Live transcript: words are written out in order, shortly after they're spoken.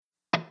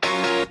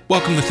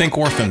Welcome to Think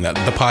Orphan, the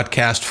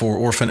podcast for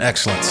orphan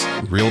excellence.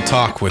 Real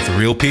talk with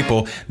real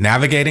people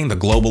navigating the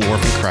global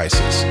orphan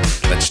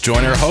crisis. Let's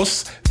join our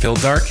hosts, Phil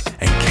Dark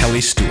and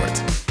Kelly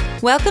Stewart.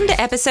 Welcome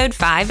to episode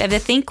 5 of the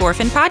Think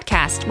Orphan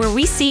podcast, where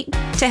we seek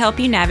to help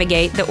you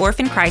navigate the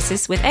orphan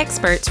crisis with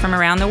experts from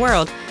around the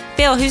world.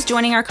 Phil, who's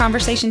joining our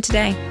conversation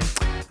today?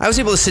 I was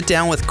able to sit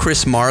down with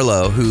Chris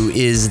Marlowe, who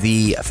is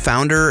the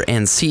founder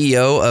and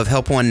CEO of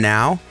Help One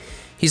Now.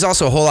 He's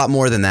also a whole lot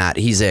more than that.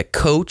 He's a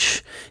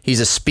coach,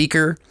 he's a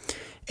speaker,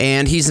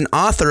 and he's an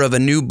author of a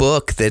new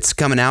book that's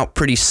coming out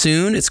pretty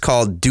soon. It's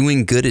called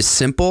Doing Good is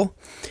Simple.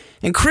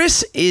 And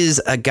Chris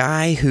is a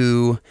guy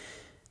who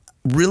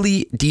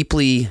really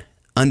deeply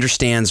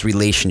understands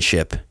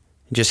relationship,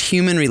 just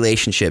human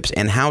relationships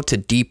and how to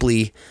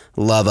deeply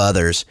love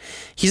others.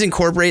 He's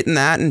incorporating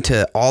that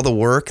into all the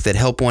work that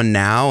Help One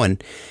Now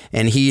and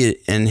he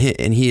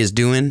is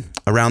doing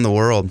around the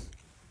world.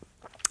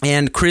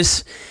 And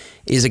Chris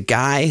is a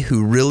guy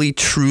who really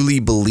truly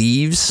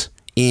believes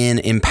in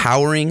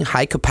empowering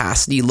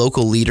high-capacity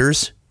local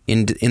leaders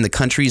in the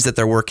countries that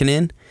they're working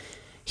in.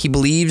 He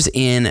believes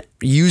in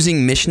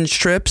using mission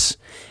trips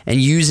and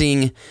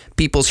using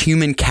people's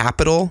human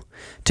capital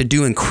to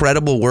do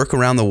incredible work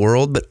around the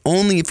world, but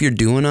only if you're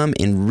doing them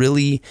in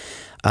really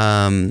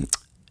in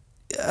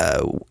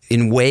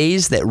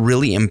ways that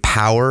really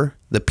empower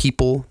the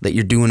people that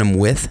you're doing them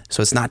with.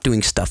 So it's not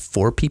doing stuff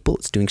for people,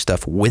 it's doing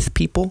stuff with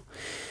people.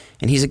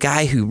 And he's a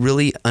guy who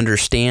really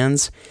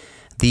understands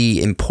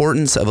the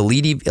importance of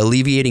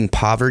alleviating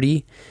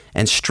poverty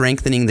and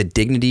strengthening the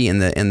dignity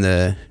and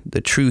the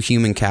true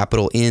human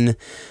capital in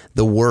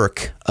the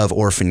work of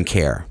orphan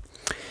care.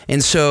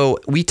 And so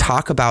we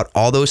talk about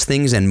all those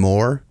things and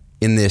more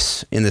in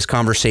this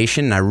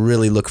conversation. And I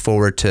really look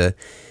forward to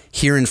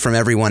hearing from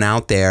everyone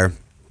out there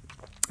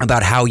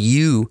about how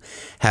you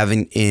have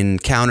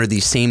encountered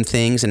these same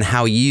things and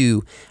how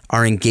you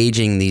are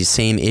engaging these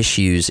same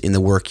issues in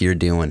the work you're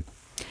doing.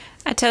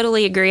 I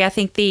totally agree. I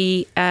think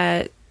the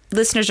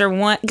listeners are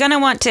going to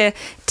want to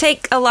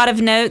take a lot of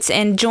notes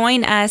and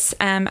join us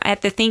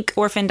at the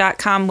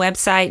thinkorphan.com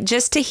website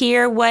just to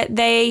hear what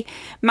they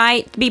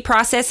might be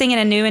processing in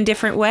a new and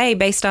different way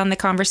based on the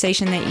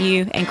conversation that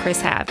you and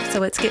Chris have.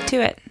 So let's get to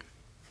it.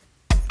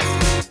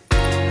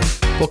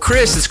 Well,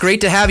 Chris, it's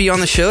great to have you on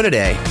the show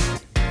today.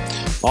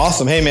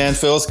 Awesome. Hey, man,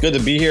 Phil, it's good to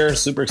be here.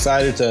 Super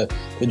excited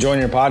to join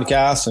your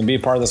podcast and be a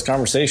part of this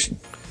conversation.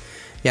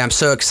 Yeah, I'm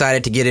so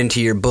excited to get into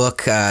your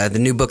book, the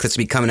new book that's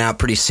going to be coming out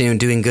pretty soon,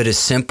 Doing Good is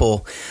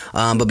Simple.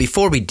 But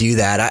before we do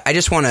that, I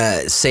just want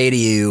to say to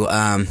you,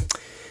 I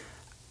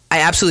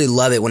absolutely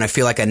love it when I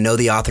feel like I know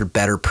the author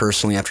better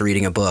personally after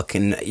reading a book.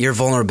 And your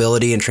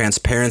vulnerability and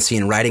transparency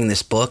in writing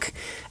this book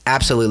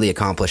absolutely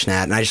accomplished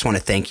that. And I just want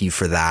to thank you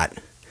for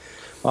that.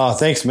 Oh,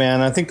 thanks,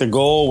 man. I think the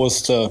goal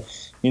was to,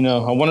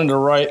 I wanted to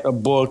write a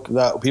book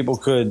that people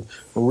could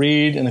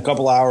read in a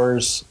couple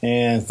hours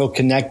and feel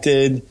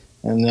connected.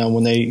 And then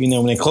when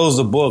they closed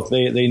the book,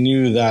 they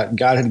knew that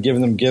God had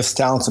given them gifts,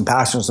 talents, and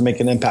passions to make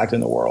an impact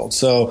in the world.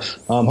 So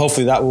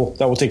hopefully that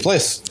will take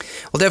place.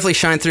 Well, definitely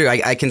shine through.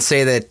 I can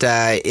say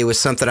that it was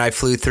something I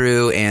flew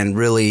through and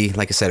really,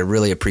 like I said, I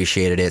really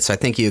appreciated it. So I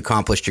think you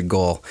accomplished your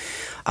goal.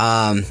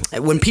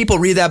 When people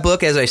read that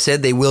book, as I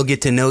said, they will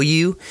get to know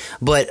you.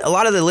 But a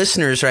lot of the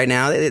listeners right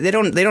now, they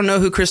don't know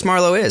who Chris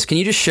Marlowe is. Can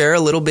you just share a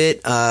little bit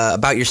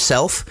about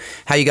yourself,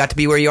 how you got to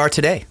be where you are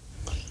today?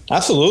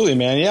 Absolutely,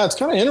 man. Yeah, it's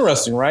kind of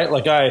interesting, right?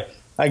 Like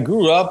I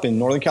grew up in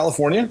Northern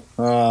California,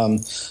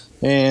 and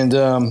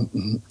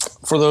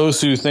for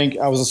those who think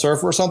I was a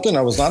surfer or something,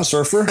 I was not a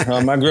surfer.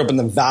 I grew up in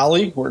the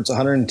valley where it's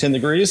 110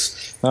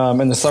 degrees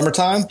in the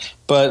summertime.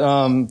 But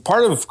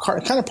part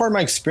of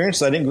my experience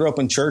is I didn't grow up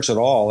in church at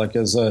all. Like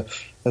as a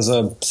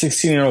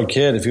 16-year-old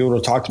kid, if you would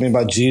have talked to me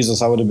about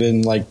Jesus, I would have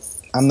been like,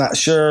 I'm not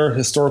sure,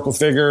 historical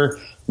figure,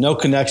 no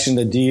connection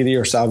to deity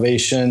or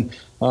salvation.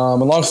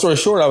 And long story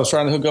short, I was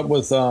trying to hook up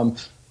with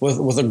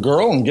a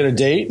girl and get a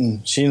date,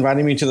 and she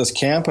invited me to this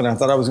camp, and I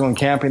thought I was going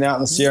camping out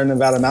in the Sierra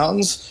Nevada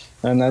mountains,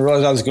 and I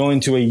realized I was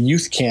going to a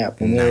youth camp,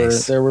 and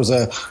nice. there was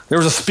a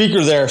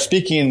speaker there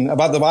speaking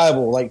about the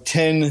Bible like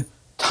 10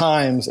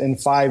 times in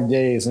 5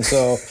 days, and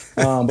so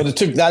but it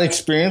took that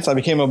experience. I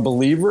became a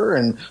believer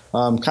and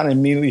kind of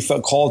immediately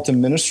felt called to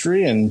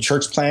ministry and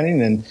church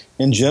planting and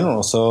in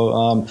general.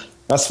 So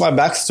that's my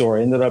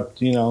backstory. Ended up,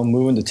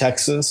 moving to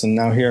Texas and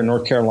now here in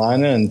North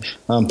Carolina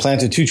and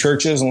planted 2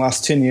 churches in the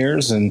last 10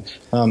 years. And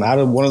out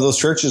of one of those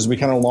churches, we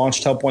kind of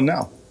launched Help One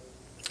Now.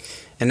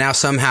 And now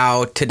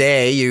somehow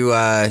today you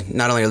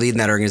not only are leading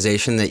that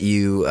organization that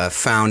you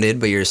founded,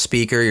 but you're a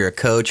speaker, you're a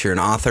coach, you're an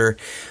author.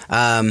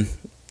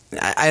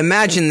 I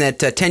imagine that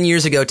 10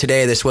 years ago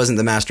today, this wasn't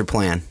the master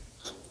plan.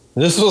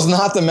 This was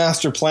not the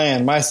master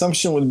plan. My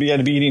assumption would be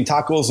I'd be eating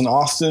tacos in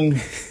Austin,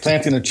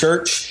 planting a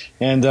church,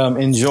 and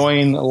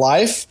enjoying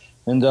life.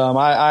 And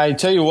I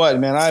tell you what,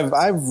 man,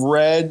 I've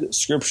read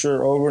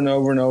scripture over and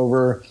over and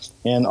over,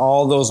 and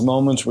all those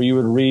moments where you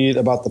would read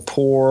about the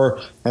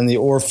poor and the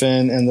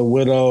orphan and the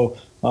widow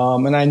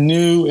And I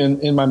knew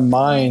in my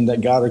mind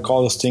that God had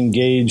called us to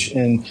engage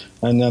and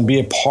be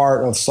a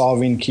part of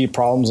solving key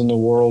problems in the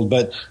world.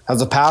 But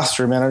as a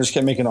pastor, man, I just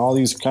kept making all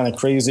these kind of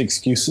crazy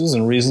excuses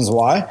and reasons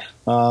why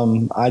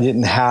I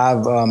didn't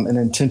have an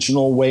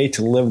intentional way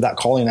to live that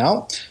calling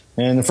out.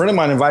 And a friend of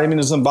mine invited me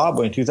to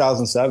Zimbabwe in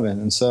 2007.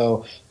 And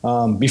so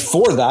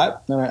before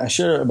that, and I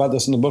share about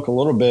this in the book a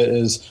little bit,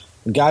 is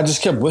God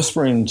just kept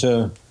whispering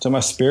to my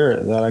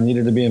spirit that I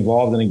needed to be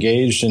involved and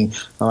engaged. And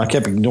I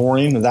kept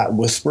ignoring that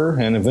whisper.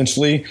 And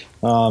eventually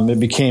it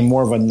became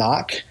more of a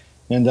knock.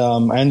 And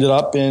I ended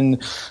up in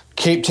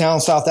Cape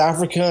Town, South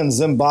Africa, and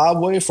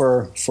Zimbabwe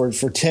for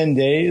 10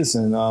 days.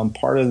 And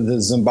part of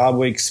the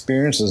Zimbabwe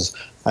experience is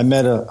I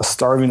met a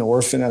starving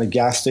orphan at a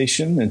gas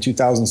station in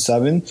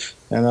 2007.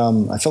 And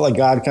I felt like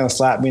God kind of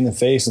slapped me in the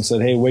face and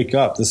said, hey, wake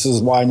up. This is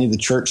why I need the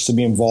church to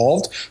be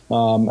involved.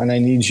 And I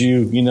need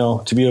you,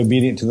 to be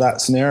obedient to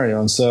that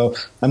scenario. And so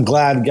I'm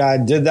glad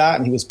God did that.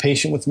 And he was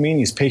patient with me, and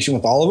he's patient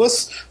with all of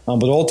us.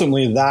 But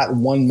ultimately, that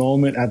one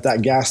moment at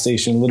that gas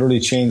station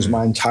literally changed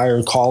my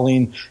entire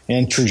calling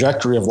and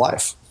trajectory of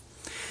life.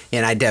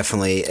 And I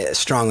definitely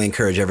strongly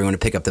encourage everyone to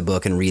pick up the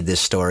book and read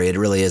this story. It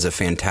really is a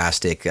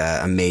fantastic,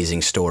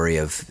 amazing story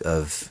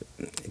of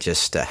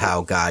just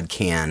how God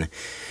can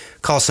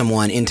call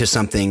someone into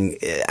something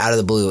out of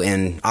the blue,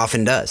 and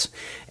often does.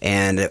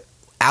 And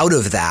out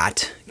of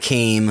that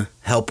came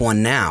Help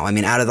One Now. I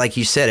mean, out of, like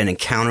you said, an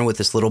encounter with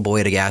this little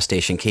boy at a gas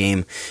station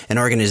came an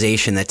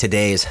organization that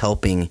today is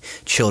helping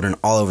children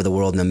all over the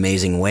world in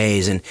amazing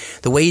ways. And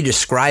the way you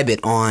describe it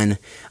on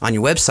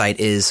your website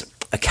is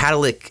a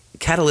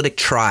catalytic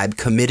tribe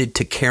committed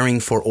to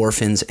caring for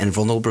orphans and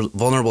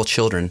vulnerable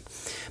children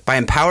by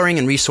empowering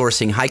and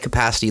resourcing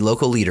high-capacity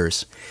local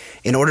leaders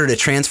in order to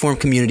transform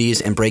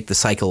communities and break the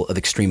cycle of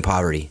extreme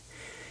poverty.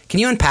 Can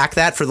you unpack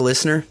that for the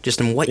listener,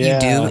 just in what you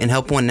do in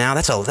Help One Now?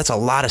 That's a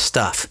lot of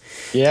stuff.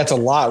 Yeah, it's a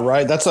lot,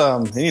 right? That's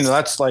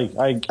that's like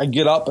I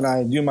get up and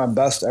I do my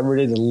best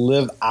every day to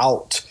live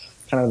out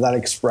kind of that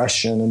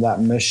expression and that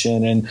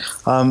mission. And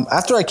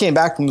after I came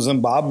back from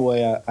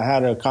Zimbabwe, I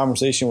had a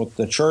conversation with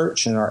the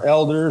church and our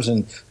elders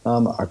and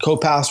our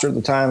co-pastor at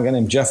the time, a guy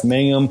named Jeff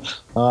Mangum.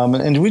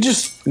 And we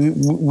just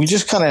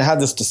kind of had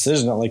this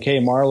decision that, like, hey,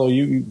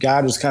 Marlo,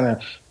 God is kind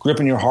of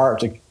gripping your heart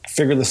to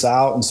figure this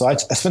out. And so I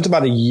spent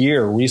about a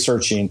year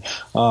researching,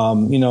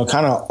 kind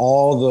of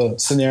all the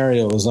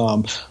scenarios.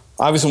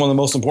 Obviously, one of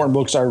the most important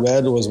books I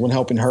read was When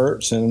Helping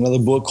Hurts, and another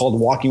book called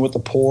Walking with the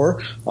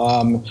Poor.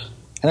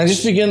 And I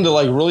just began to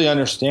really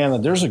understand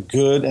that there's a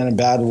good and a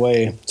bad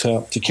way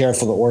to care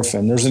for the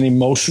orphan. There's an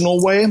emotional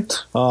way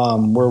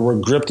where we're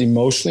gripped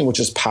emotionally, which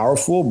is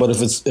powerful. But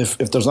if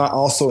there's not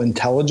also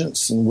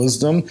intelligence and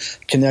wisdom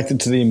connected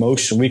to the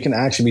emotion, we can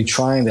actually be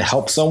trying to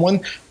help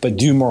someone, but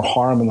do more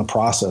harm in the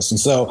process. And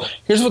so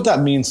here's what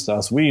that means to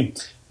us. We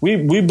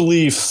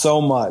believe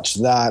so much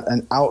that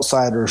an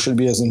outsider should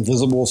be as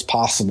invisible as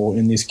possible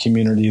in these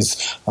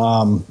communities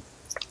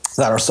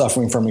that are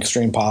suffering from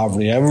extreme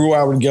poverty. Everywhere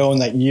I would go in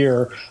that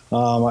year,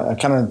 I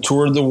kind of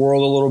toured the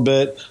world a little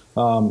bit,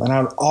 and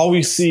I would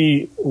always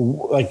see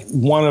like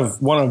one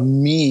of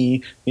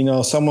me,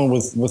 someone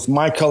with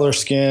my color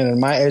skin and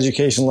my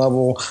education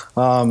level,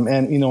 and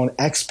an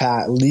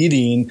expat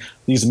leading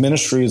these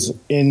ministries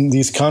in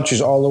these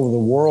countries all over the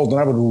world.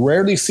 And I would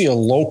rarely see a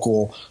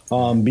local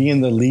being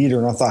the leader.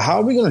 And I thought,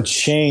 how are we going to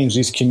change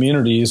these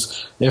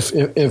communities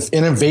if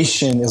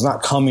innovation is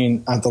not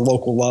coming at the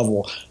local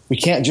level? We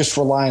can't just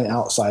rely on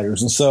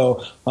outsiders. And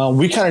so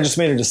we kind of just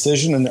made a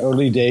decision in the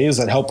early days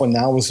that Help One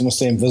Now was going to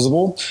stay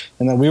invisible,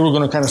 and that we were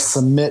going to kind of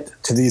submit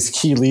to these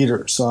key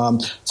leaders. So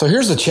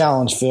here's the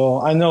challenge,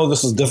 Phil. I know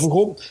this is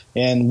difficult,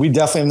 and we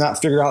definitely have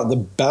not figured out the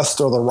best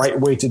or the right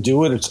way to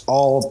do it. It's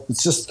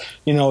just,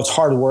 it's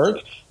hard work.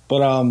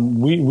 But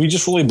we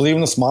just really believe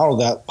in this model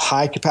that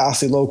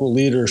high-capacity local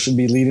leaders should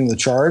be leading the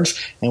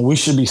charge, and we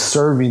should be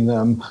serving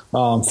them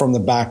from the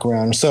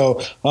background.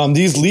 So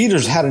these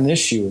leaders had an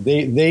issue.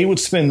 They would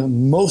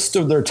spend most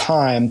of their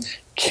time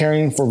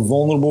caring for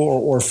vulnerable or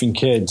orphan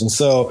kids. And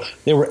so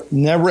they were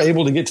never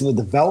able to get to the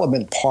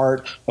development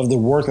part of the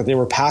work that they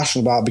were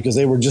passionate about because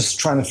they were just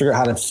trying to figure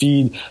out how to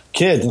feed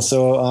kids. And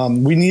so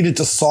we needed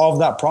to solve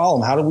that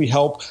problem. How do we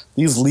help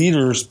these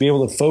leaders be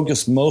able to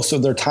focus most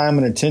of their time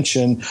and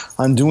attention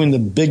on doing the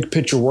big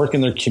picture work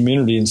in their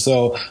community? And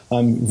so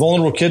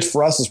vulnerable kids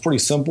for us is pretty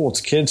simple. It's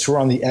kids who are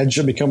on the edge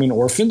of becoming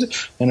orphaned.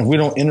 And if we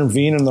don't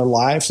intervene in their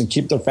lives and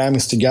keep their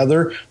families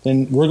together,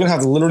 then we're going to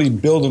have to literally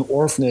build an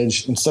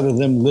orphanage instead of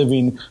them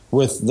living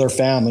with their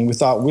family. We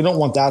thought we don't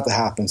want that to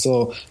happen.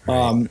 So,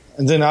 and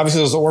then obviously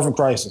there's the orphan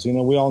crisis.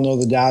 We all know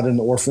the data and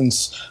the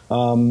orphans.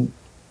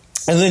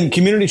 And then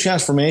community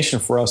transformation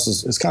for us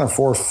is kind of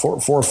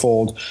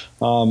fourfold.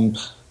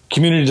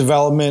 Community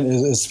development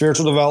is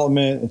spiritual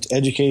development, it's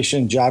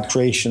education, job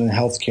creation, and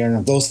healthcare. And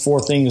if those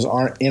four things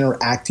aren't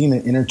interacting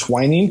and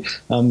intertwining,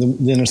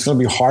 then it's going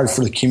to be hard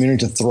for the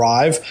community to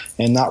thrive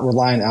and not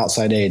rely on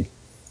outside aid.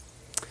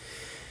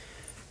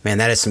 Man,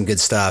 that is some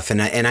good stuff.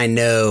 And I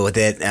know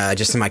that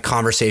just in my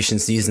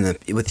conversations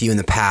with you in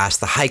the past,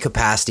 the high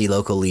capacity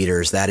local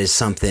leaders, that is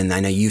something I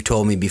know you've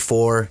told me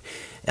before.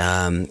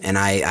 And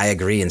I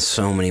agree in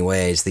so many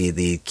ways.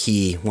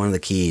 One of the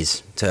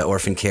keys to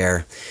orphan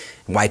care,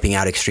 wiping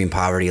out extreme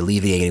poverty,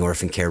 alleviating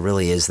orphan care,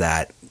 really is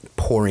that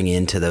pouring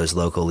into those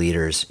local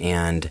leaders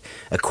and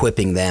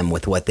equipping them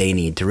with what they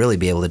need to really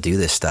be able to do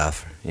this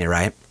stuff,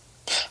 right?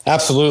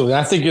 Absolutely.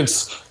 I think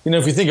it's,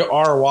 if you think of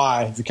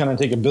ROI, if you kind of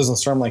take a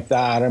business term like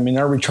that, I mean,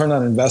 our return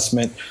on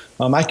investment,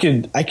 I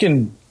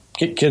can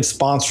get kids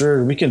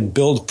sponsored. We can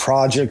build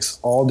projects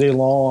all day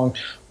long.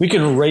 We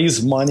can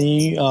raise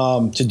money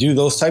to do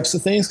those types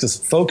of things because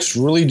folks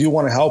really do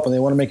want to help and they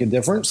want to make a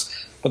difference.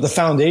 But the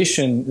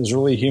foundation is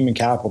really human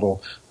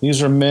capital.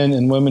 These are men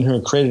and women who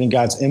are created in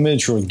God's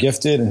image, who are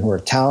gifted and who are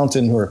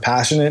talented and who are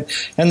passionate.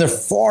 And they're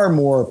far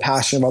more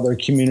passionate about their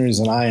communities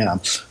than I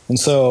am. And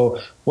so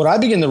what I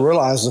begin to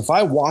realize is if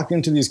I walk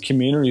into these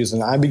communities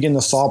and I begin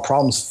to solve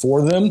problems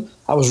for them,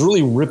 I was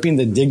really ripping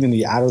the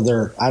dignity out of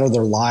their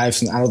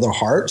lives and out of their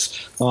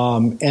hearts.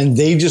 And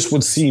they just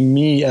would see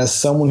me as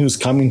someone who's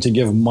coming to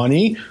give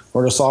money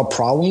or to solve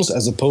problems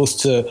as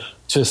opposed to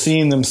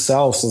seeing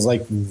themselves as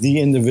like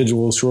the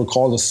individuals who are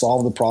called to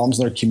solve the problems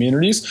in their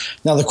communities.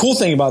 Now, the cool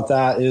thing about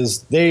that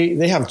is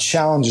they have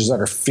challenges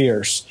that are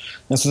fierce.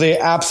 And so they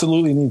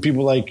absolutely need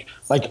people like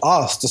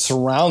us to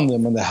surround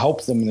them and to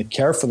help them and to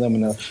care for them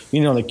and to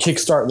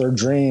kickstart their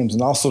dreams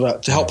and also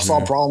to help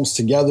solve problems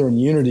together in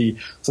unity.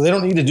 So they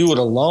don't need to do it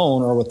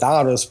alone or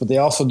without us, but they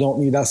also don't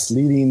need us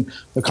leading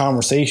the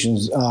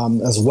conversations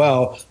as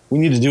well. We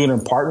need to do it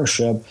in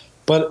partnership.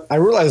 But I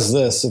realize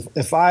this,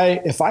 if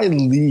I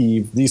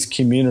leave these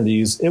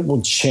communities, it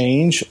will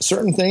change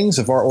certain things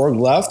if our org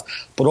left.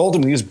 But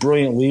ultimately, these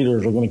brilliant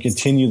leaders are going to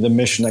continue the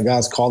mission that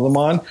God's called them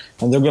on,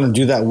 and they're going to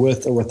do that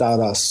with or without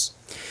us.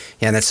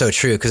 Yeah, and that's so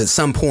true, because at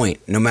some point,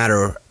 no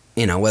matter,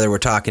 whether we're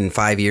talking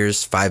 5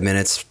 years, 5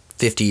 minutes,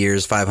 50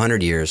 years,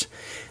 500 years,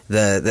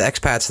 the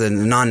expats, the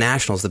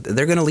non-nationals,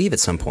 they're going to leave at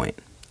some point.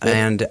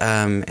 Yeah.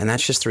 And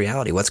that's just the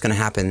reality. What's going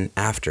to happen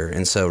after?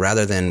 And so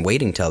rather than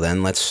waiting till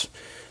then, let's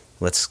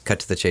cut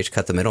to the chase,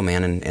 cut the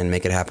middleman, and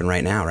make it happen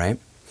right now, right?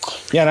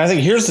 Yeah, and I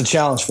think here's the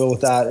challenge, Phil,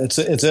 with that.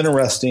 It's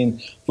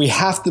interesting. We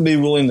have to be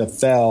willing to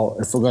fail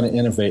if we're going to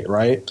innovate,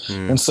 right?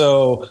 And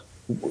so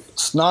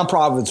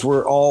nonprofits,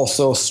 we're all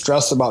so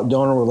stressed about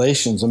donor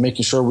relations and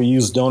making sure we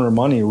use donor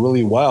money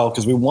really well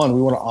because we want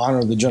to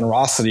honor the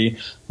generosity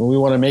and we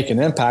want to make an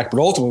impact. But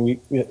ultimately,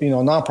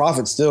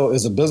 nonprofit still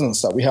is a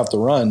business that we have to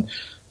run.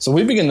 So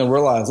we begin to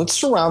realize, let's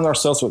surround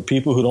ourselves with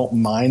people who don't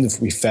mind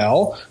if we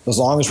fail, as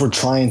long as we're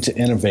trying to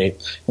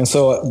innovate. And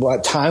so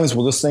at times,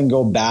 will this thing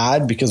go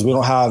bad because we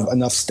don't have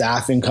enough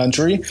staff in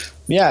country?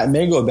 Yeah, it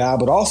may go bad,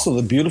 but also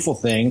the beautiful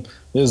thing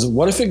is,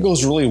 what if it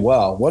goes really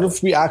well? What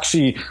if we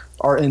actually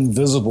are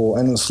invisible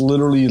and it's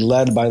literally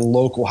led by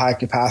local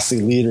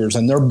high-capacity leaders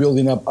and they're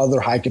building up other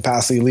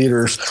high-capacity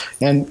leaders?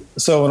 And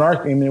so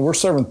we're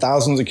serving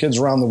thousands of kids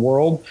around the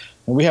world.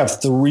 And we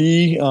have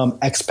 3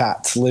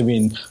 expats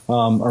living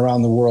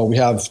around the world. We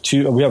have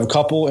a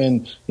couple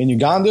in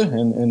Uganda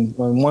and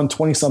one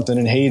 20-something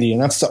in Haiti.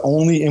 And that's the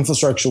only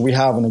infrastructure we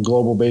have on a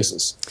global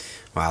basis.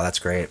 Wow, that's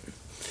great.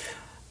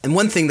 And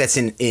one thing that's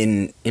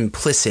in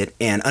implicit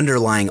and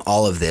underlying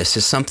all of this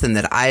is something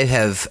that I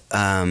have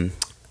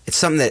it's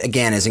something that,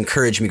 again, has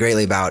encouraged me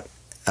greatly about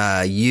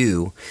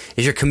you,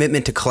 is your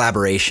commitment to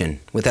collaboration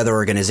with other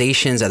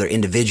organizations, other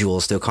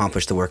individuals to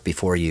accomplish the work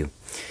before you.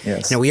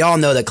 Yes. Now, we all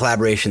know that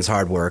collaboration is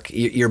hard work.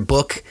 Your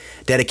book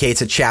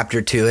dedicates a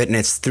chapter to it, and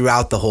it's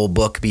throughout the whole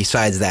book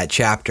besides that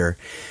chapter.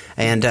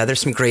 And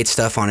there's some great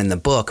stuff in the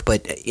book.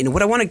 But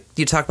what I want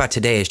you to talk about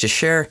today is just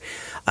share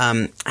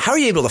how are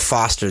you able to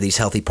foster these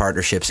healthy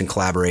partnerships and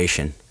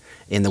collaboration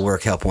in the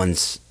work Help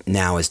One's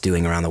Now is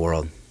doing around the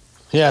world?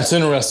 Yeah, it's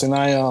interesting.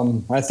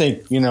 I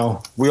think, we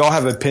all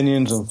have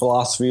opinions and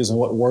philosophies and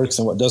what works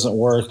and what doesn't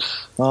work.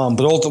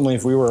 But ultimately,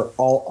 if we were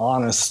all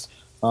honest,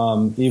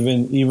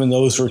 even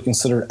those who are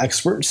considered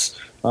experts,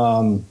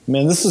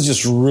 this is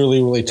just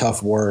really, really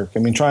tough work. I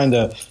mean,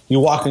 you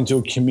walk into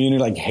a community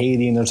like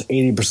Haiti and there's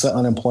 80%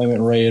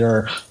 unemployment rate,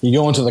 or you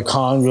go into the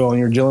Congo and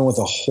you're dealing with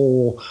a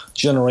whole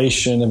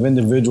generation of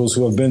individuals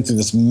who have been through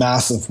this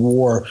massive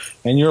war.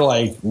 And you're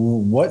like,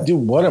 wow,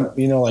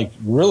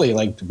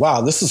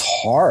 this is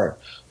hard.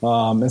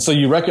 And so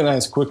you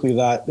recognize quickly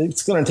that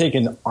it's going to take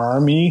an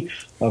army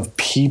of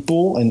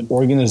people and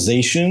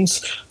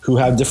organizations who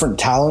have different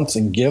talents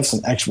and gifts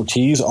and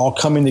expertise all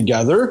coming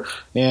together.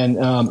 And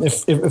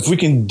if we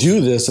can do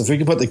this, if we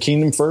can put the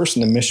kingdom first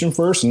and the mission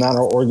first and not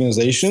our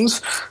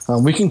organizations,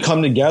 we can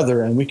come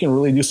together and we can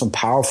really do some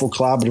powerful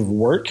collaborative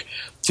work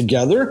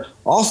together.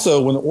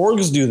 Also, when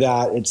orgs do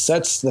that, it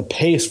sets the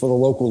pace for the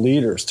local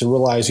leaders to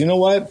realize, you know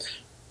what?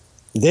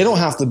 They don't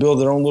have to build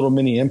their own little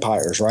mini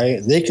empires,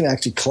 right? They can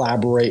actually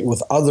collaborate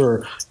with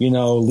other,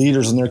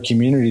 leaders in their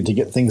community to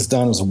get things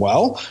done as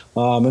well.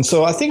 And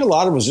so I think a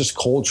lot of it was just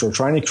culture,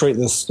 trying to create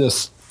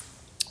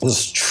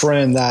this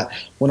trend that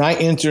when I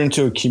enter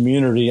into a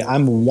community,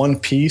 I'm one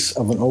piece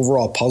of an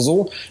overall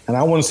puzzle, and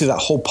I want to see that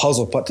whole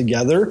puzzle put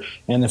together.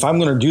 And if I'm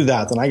going to do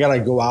that, then I got to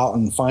go out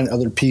and find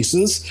other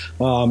pieces,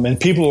 and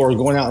people are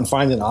going out and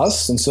finding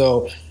us. And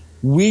so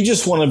we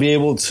just want to be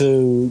able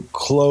to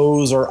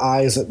close our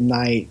eyes at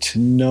night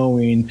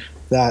knowing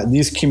that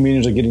these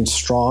communities are getting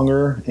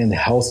stronger and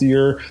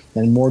healthier,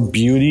 and more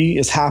beauty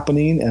is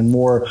happening, and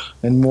more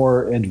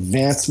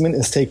advancement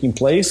is taking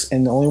place.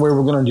 And the only way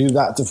we're going to do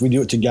that is if we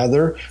do it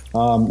together,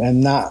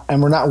 and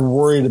we're not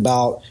worried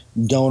about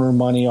donor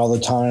money all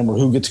the time, or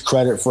who gets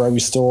credit for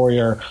every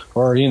story, or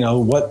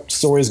what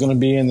story is going to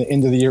be in the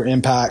end of the year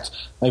impact.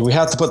 Like, we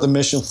have to put the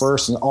mission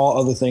first, and all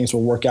other things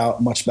will work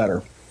out much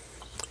better.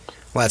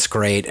 Well, that's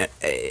great.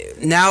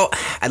 Now,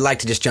 I'd like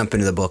to just jump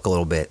into the book a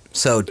little bit.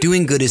 So,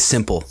 doing good is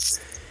simple.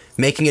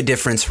 Making a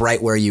difference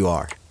right where you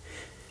are.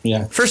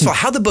 Yeah. First of all,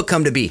 how'd the book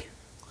come to be?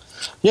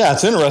 Yeah,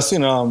 it's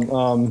interesting.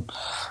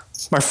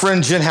 My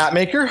friend Jen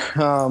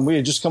Hatmaker, we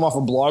had just come off a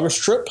bloggers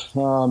trip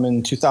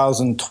in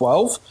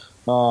 2012.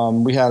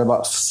 We had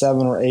about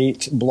 7 or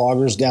 8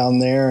 bloggers down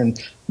there, and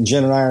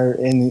Jen and I are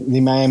in the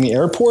Miami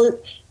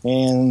airport,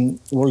 and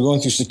we're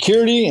going through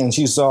security, and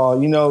she saw,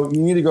 you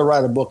need to go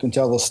write a book and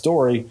tell the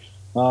story.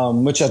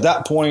 Which at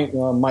that point,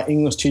 my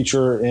English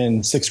teacher in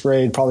 6th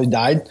grade probably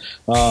died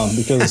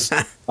because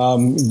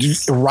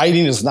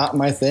writing is not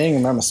my thing.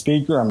 And I'm a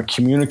speaker. I'm a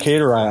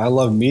communicator. I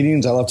love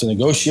meetings. I love to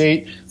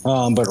negotiate.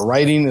 But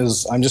writing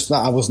is, I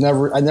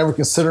never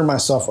considered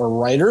myself a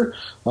writer.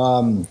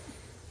 So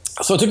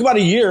it took about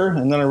a year,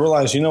 and then I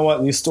realized,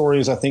 these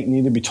stories I think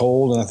need to be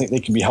told, and I think they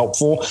can be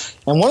helpful.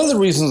 And one of the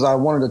reasons I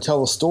wanted to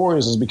tell the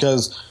stories is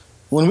because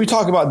when we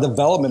talk about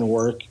development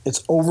work,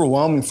 it's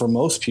overwhelming for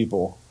most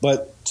people.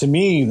 But to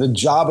me, the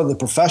job of the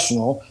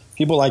professional,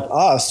 people like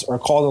us, are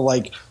called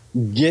to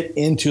get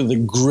into the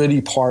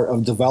gritty part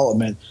of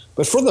development.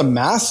 But for the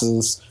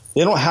masses,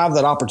 they don't have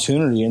that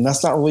opportunity, and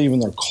that's not really even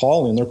their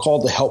calling. They're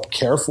called to help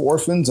care for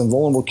orphans and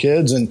vulnerable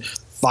kids and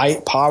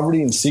fight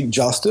poverty and seek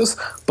justice.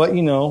 But,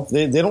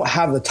 they don't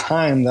have the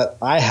time that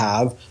I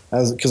have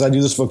because I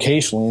do this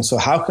vocationally. And so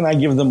how can I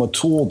give them a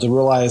tool to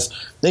realize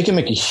they can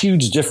make a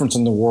huge difference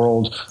in the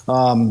world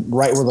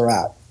right where they're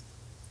at?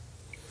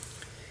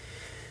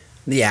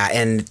 Yeah,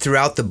 and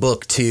throughout the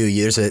book, too,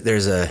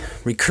 there's a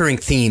recurring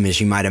theme,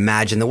 as you might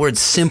imagine. The word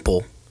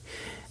simple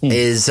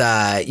is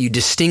you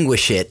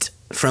distinguish it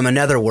from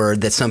another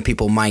word that some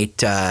people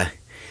might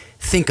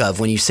think of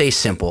when you say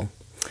simple.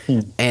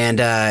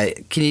 And I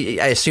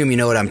assume you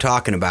know what I'm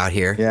talking about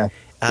here. Yeah.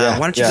 Why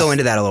don't you go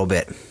into that a little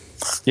bit?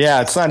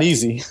 Yeah, it's not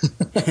easy,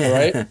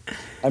 right?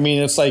 I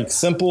mean, it's like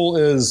simple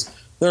is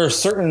 – there are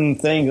certain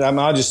things – I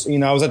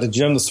was at the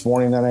gym this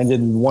morning and I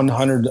did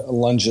 100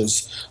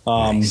 lunges.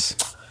 Nice.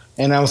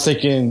 And I was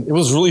thinking it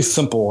was really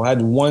simple. I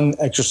had one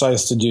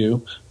exercise to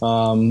do.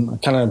 I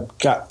kind of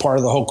got part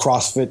of the whole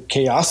CrossFit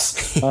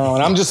chaos. And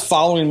I'm just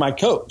following my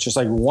coach, just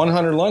like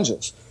 100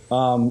 lunges.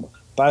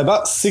 By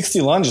about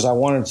 60 lunges, I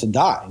wanted to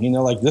die.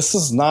 This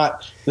is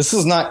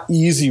not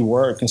easy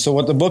work. And so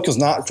what the book is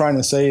not trying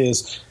to say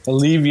is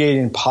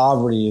alleviating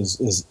poverty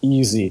is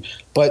easy.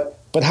 But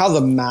how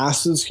the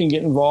masses can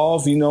get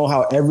involved,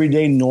 how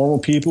everyday normal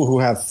people who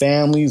have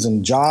families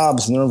and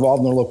jobs and they're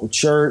involved in their local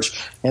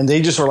church and they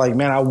just are like,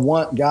 man, I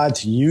want God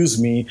to use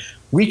me.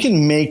 We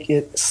can make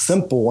it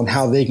simple on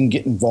how they can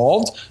get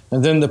involved.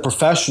 And then the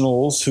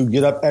professionals who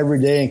get up every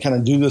day and kind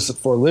of do this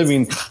for a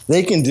living,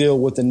 they can deal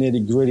with the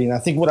nitty gritty. And I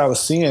think what I was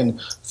seeing,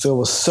 Phil,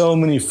 was so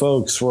many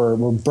folks were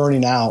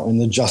burning out in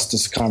the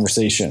justice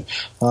conversation.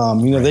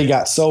 They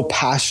got so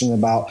passionate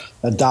about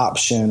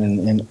adoption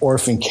and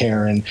orphan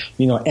care and,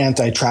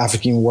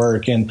 anti-trafficking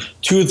work. And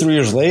 2 or 3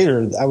 years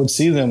later, I would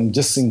see them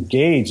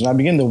disengage. And I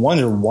began to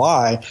wonder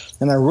why.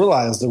 And I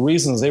realized the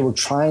reasons they were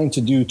trying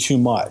to do too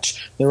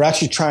much. They were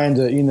actually trying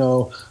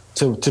to,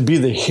 to be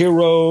the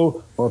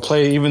hero or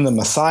play even the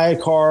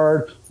Messiah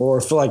card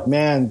or feel like,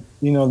 man,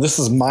 this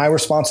is my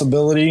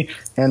responsibility.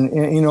 And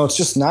it's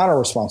just not our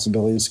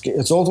responsibility.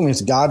 It's ultimately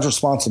it's God's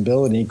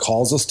responsibility. He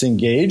calls us to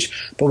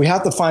engage, but we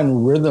have to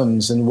find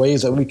rhythms and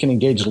ways that we can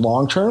engage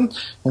long term.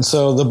 And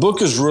so the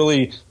book is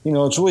really,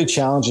 it's really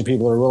challenging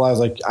people to realize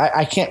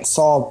I can't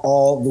solve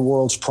all the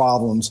world's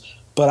problems,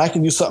 but I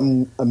can do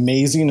something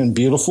amazing and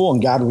beautiful,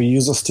 and God will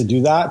use us to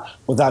do that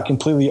without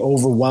completely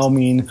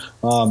overwhelming,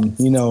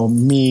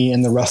 me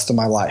and the rest of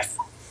my life.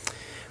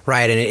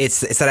 Right, and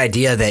it's that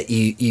idea that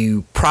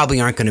you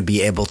probably aren't going to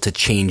be able to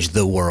change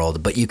the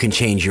world, but you can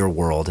change your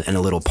world and a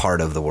little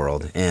part of the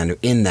world. And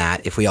in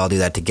that, if we all do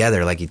that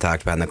together, like you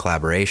talked about in the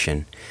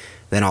collaboration,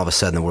 then all of a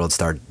sudden the world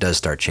does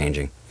start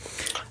changing.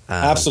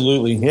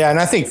 Absolutely. Yeah.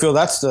 And I think, Phil,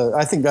 that's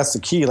the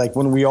key. Like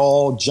when we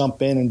all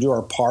jump in and do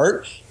our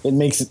part, it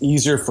makes it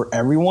easier for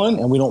everyone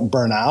and we don't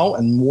burn out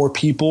and more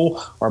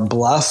people are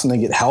blessed and they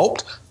get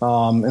helped.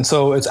 And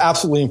so it's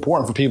absolutely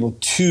important for people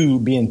to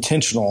be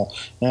intentional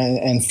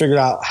and figure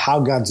out how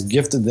God's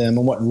gifted them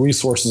and what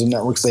resources and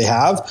networks they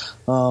have.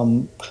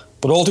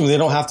 But ultimately, they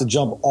don't have to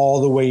jump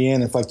all the way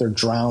in if they're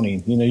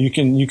drowning. You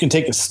can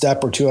take a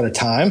step or two at a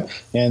time,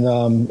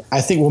 and I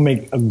think we'll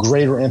make a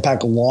greater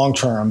impact long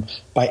term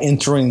by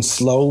entering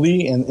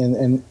slowly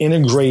and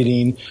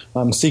integrating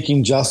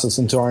seeking justice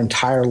into our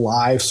entire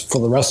lives for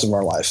the rest of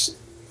our lives.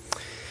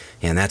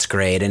 And that's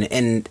great.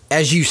 And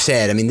as you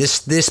said, I mean,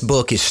 this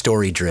book is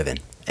story driven.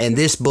 And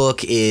this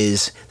book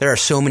there are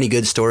so many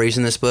good stories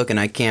in this book, and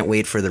I can't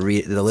wait for the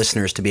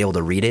listeners to be able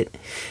to read it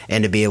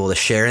and to be able to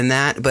share in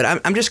that. But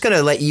I'm just going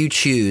to let you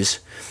choose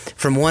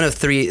from one of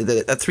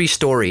three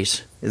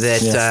stories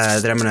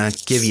that I'm going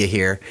to give you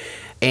here.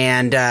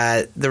 And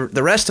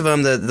the rest of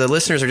them, the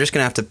listeners are just going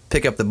to have to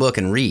pick up the book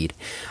and read.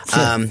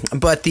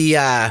 But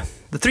the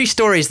three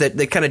stories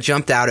that kind of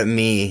jumped out at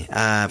me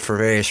for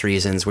various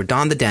reasons were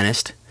Don the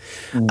Dentist,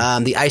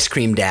 the Ice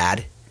Cream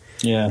Dad,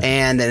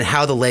 and then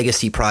How the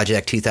Legacy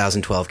Project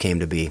 2012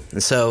 came to be.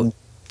 And so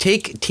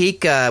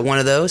take one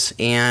of those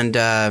and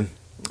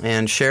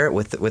share it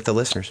with the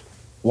listeners.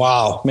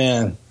 Wow,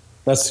 man,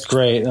 that's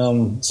great.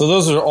 So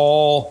those are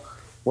all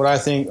what I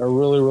think are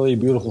really, really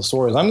beautiful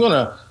stories. I'm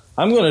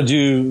gonna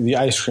do the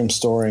ice cream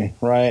story,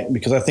 right?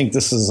 Because I think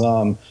this is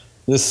and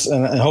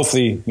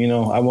hopefully,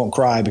 I won't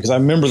cry because I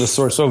remember the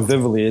story so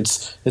vividly.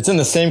 It's in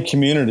the same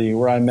community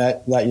where I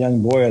met that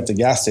young boy at the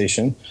gas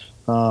station.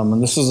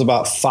 And this was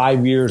about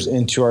 5 years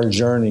into our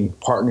journey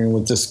partnering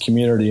with this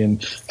community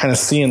and kind of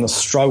seeing the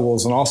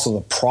struggles and also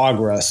the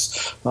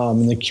progress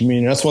in the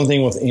community. That's one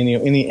thing with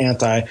any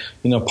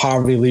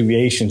poverty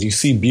alleviations. You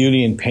see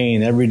beauty and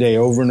pain every day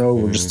over and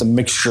over, just a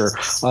mixture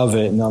of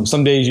it. And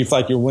some days you feel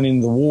like you're winning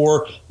the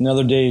war, and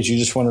other days you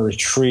just want to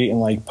retreat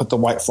and put the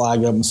white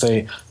flag up and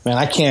say, man,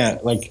 I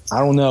can't, I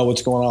don't know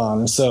what's going on.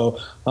 And so,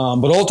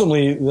 but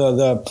ultimately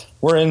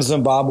we're in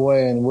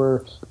Zimbabwe and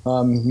we're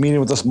meeting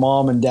with this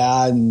mom and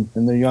dad and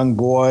their young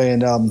boy,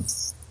 and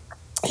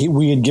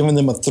we had given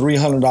them a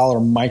 $300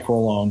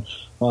 microloan,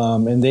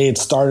 and they had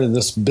started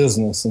this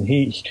business, and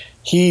he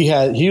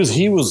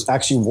was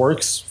actually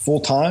works full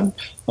time,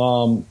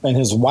 and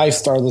his wife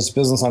started this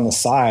business on the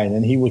side,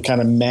 and he would kind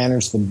of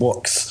manage the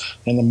books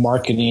and the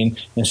marketing,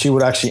 and she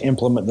would actually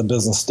implement the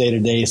business day to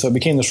day. So it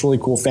became this really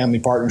cool family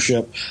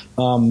partnership.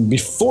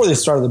 Before they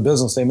started the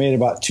business, they made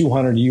about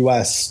 $200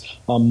 US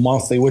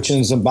monthly, which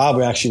in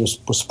Zimbabwe actually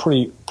was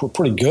pretty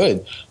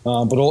good.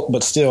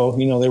 But still,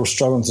 they were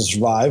struggling to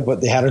survive,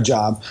 but they had a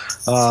job.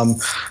 And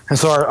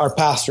so our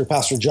pastor,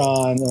 Pastor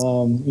John,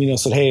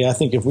 said, hey, I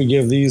think if we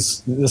give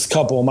this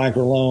couple a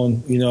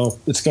microloan,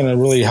 it's going to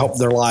really help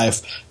their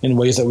life in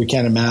ways that we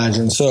can't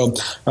imagine. So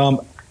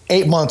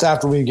 8 months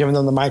after we had given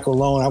them the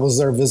microloan, I was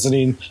there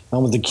visiting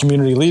with the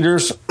community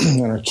leaders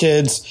and our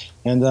kids.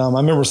 And I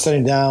remember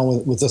sitting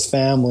down with this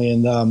family,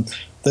 and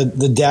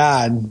the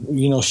dad,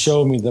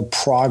 showed me the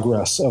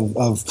progress of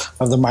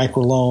the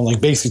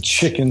microloan, basically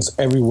chickens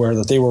everywhere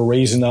that they were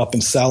raising up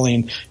and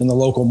selling in the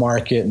local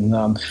market. And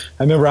I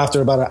remember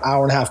after about an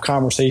hour and a half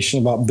conversation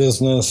about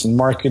business and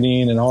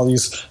marketing and all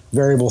these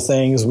variable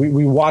things,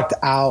 we walked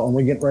out and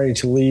we're getting ready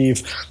to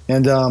leave.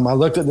 And I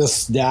looked at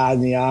this dad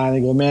in the eye and I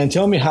go, man,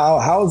 tell me how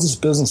has this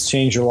business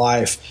changed your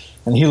life?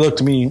 And he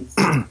looked me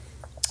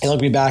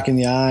back in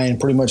the eye and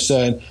pretty much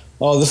said,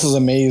 oh, this is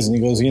amazing. He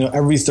goes,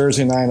 every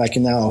Thursday night I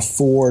can now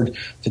afford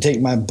to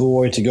take my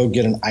boy to go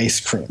get an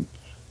ice cream.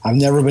 I've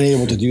never been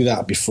able to do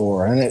that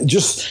before. And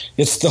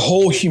it's the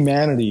whole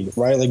humanity,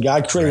 right?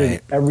 God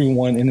created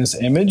everyone in his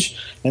image,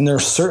 and there are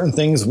certain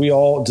things we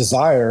all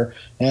desire.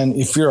 And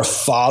if you're a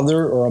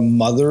father or a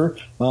mother,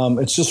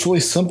 it's just really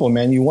simple,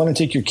 man. You want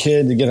to take your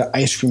kid to get an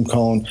ice cream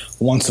cone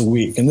once a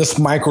week. And this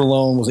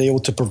microloan was able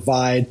to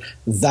provide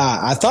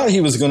that. I thought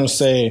he was going to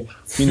say,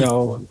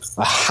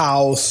 a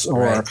house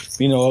or,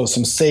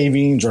 some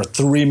savings or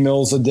 3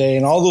 meals a day.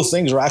 And all those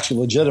things are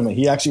actually legitimate.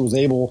 He actually was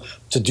able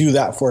to do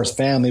that for his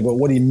family. But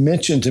what he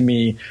mentioned to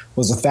me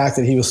was the fact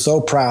that he was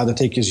so proud to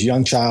take his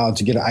young child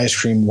to get an ice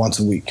cream once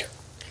a week.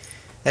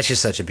 That's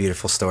just such a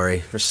beautiful story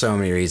for so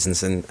many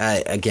reasons, and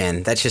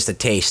again, that's just a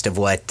taste of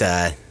what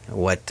the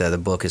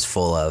book is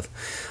full of.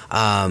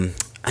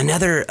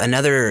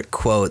 Another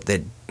quote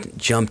that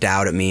jumped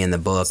out at me in the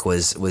book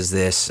was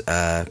this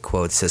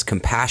quote. It says,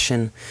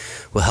 "Compassion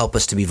will help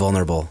us to be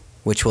vulnerable,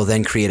 which will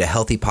then create a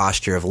healthy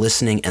posture of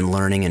listening and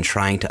learning and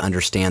trying to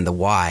understand the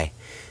why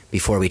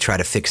before we try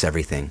to fix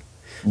everything.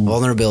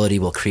 Vulnerability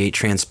will create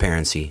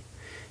transparency,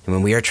 and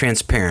when we are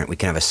transparent, we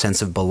can have a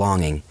sense of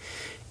belonging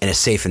in a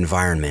safe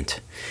environment."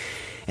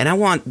 And I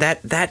want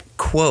that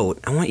quote,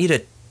 I want you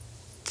to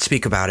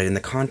speak about it in the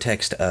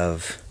context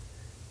of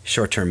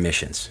short-term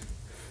missions.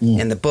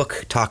 And the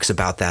book talks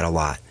about that a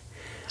lot.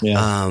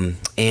 Yeah.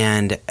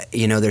 And,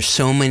 there's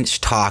so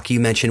much talk.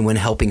 You mentioned When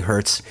Helping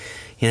Hurts.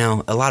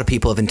 A lot of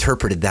people have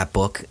interpreted that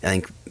book,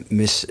 I think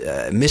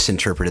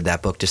misinterpreted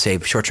that book to say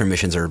short-term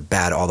missions are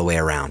bad all the way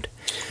around.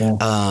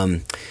 Yeah.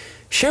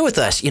 Share with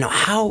us,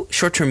 how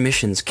short-term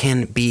missions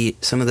can be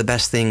some of the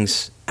best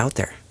things out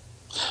there.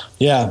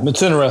 Yeah,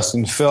 it's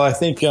interesting, Phil. I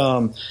think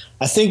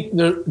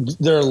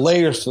there are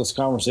layers to this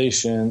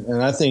conversation,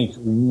 and I think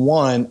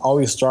one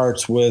always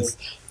starts with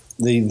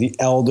the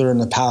elder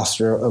and the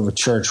pastor of a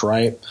church,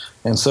 right?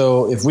 And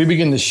so if we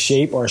begin to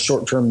shape our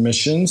short-term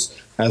missions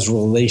as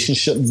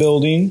relationship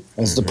building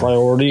as the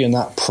priority and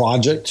not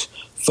project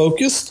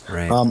focused,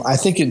 right. I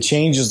think it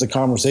changes the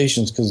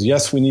conversations, because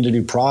yes, we need to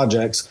do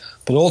projects,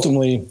 but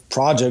ultimately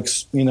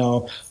projects,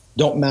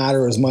 don't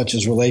matter as much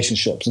as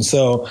relationships. And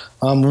so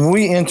when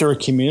we enter a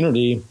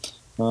community,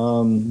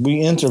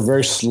 we enter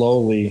very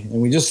slowly,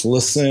 and we just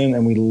listen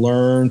and we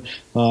learn.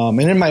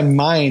 And in my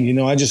mind,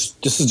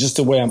 this is just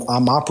the way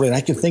I'm operating.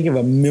 I can think of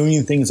a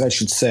million things I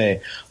should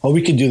say. Oh,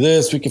 we could do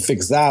this. We could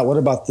fix that. What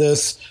about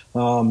this?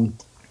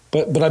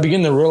 But I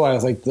begin to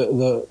realize, like,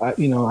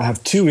 I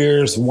have 2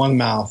 ears, 1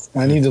 mouth,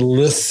 and I need to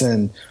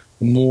listen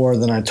more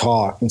than I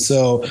talk. And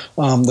so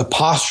the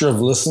posture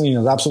of listening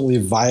is absolutely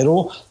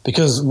vital,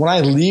 because when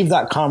I leave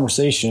that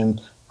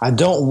conversation, I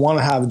don't want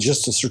to have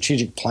just a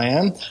strategic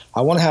plan.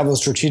 I want to have a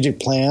strategic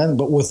plan,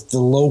 but with the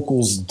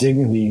locals'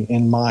 dignity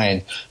in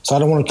mind. So I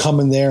don't want to come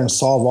in there and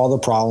solve all the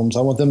problems.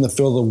 I want them to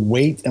feel the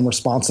weight and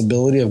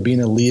responsibility of being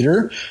a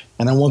leader.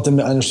 And I want them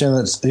to understand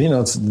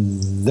that,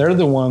 they're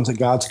the ones that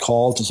God's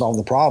called to solve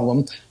the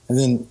problem. And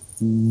then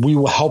we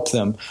will help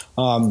them.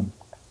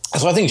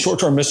 So I think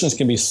short-term missions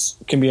can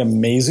be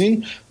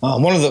amazing.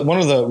 One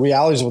of the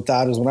realities with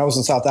that is when I was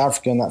in South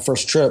Africa on that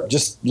first trip,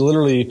 just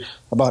literally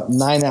about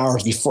 9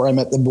 hours before I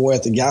met the boy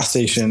at the gas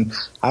station,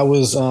 I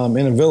was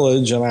in a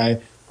village, and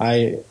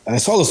I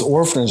saw this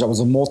orphanage that was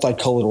a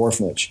multicolored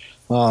orphanage.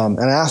 And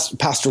I asked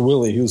Pastor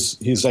Willie,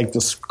 he's like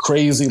this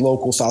crazy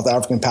local South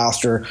African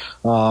pastor.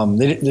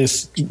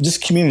 This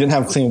community didn't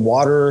have clean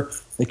water.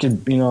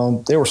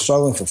 They were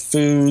struggling for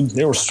food.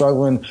 They were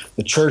struggling.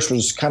 The church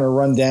was kind of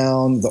run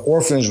down. The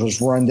orphanage was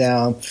run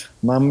down.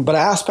 But I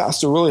asked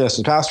Pastor Willie, I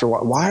said, Pastor,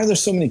 why are there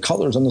so many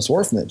colors on this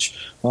orphanage?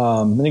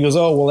 And he goes,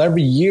 oh, well,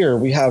 every year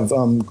we have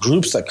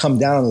groups that come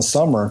down in the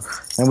summer,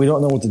 and we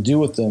don't know what to do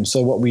with them.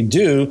 So what we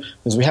do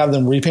is we have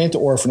them repaint the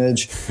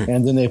orphanage,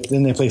 and then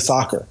they play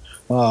soccer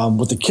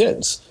with the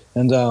kids.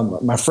 And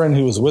my friend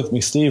who was with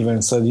me,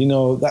 Steven, said,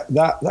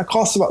 that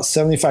costs about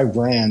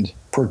 $75,000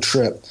 per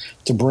trip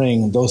to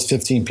bring those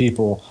 15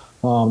 people.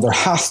 There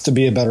has to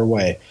be a better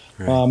way.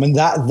 Right. And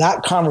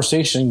that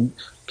conversation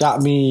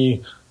got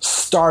me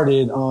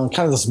started on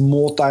kind of this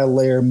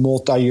multi-layer,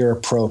 multi-year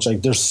approach.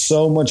 Like, there's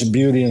so much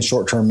beauty in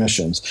short-term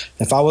missions.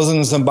 If I was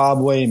in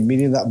Zimbabwe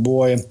meeting that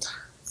boy,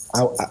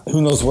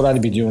 who knows what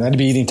I'd be doing? I'd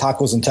be eating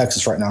tacos in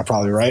Texas right now,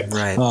 probably, right?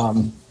 Right.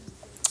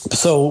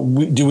 So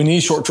do we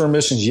need short-term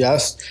missions?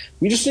 Yes.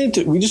 We just need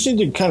to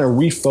kind of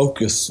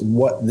refocus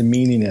what the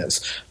meaning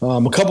is.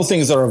 A couple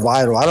things that are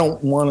vital. I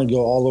don't want to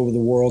go all over the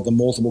world to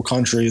multiple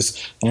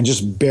countries and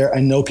just I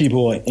know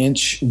people an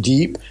inch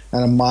deep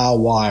and a mile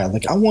wide.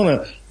 Like, I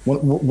want to.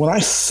 When I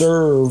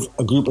serve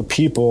a group of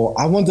people,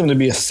 I want them to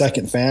be a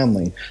second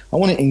family. I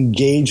want to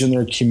engage in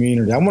their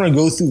community. I want to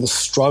go through the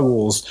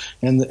struggles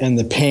and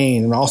the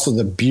pain, and also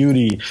the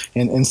beauty,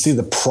 and see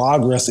the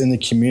progress in the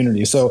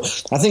community. So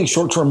I think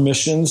short-term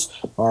missions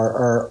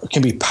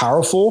can be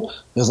powerful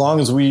as long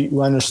as we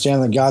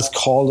understand that God's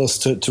called us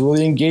to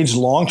really engage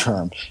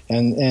long-term.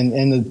 And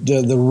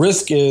the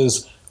risk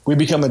is we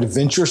become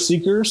adventure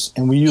seekers,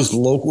 and we use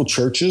local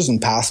churches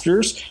and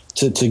pastors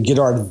to get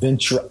our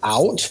adventure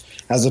out,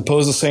 as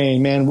opposed to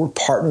saying, man, we're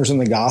partners in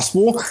the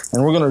gospel,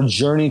 and we're going to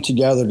journey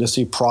together to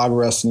see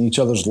progress in each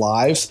other's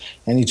lives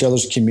and each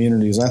other's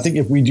communities. And I think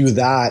if we do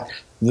that,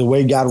 the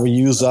way God will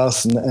use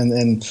us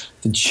and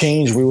the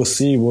change we will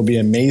see will be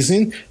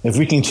amazing. If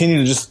we continue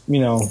to just,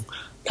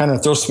 kind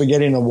of throw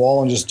spaghetti in the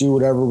wall and just do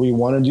whatever we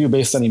want to do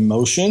based on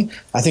emotion,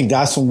 I think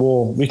that's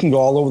when we can go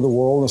all over the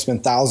world and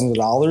spend thousands of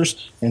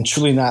dollars and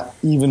truly not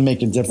even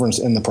make a difference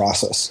in the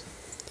process.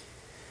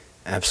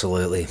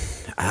 Absolutely.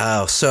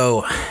 Oh,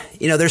 so,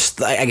 there's,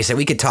 like I said,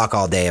 we could talk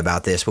all day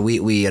about this, but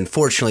we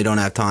unfortunately don't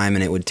have time,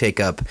 and it would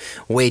take up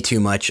way too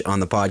much on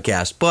the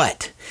podcast.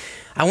 But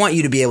I want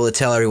you to be able to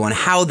tell everyone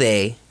how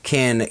they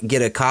can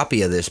get a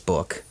copy of this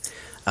book,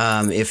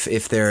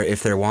 if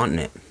they're wanting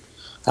it.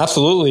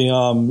 Absolutely.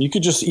 You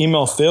could just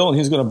email Phil, and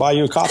he's going to buy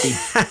you a copy.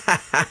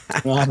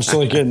 No, I'm just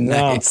really kidding.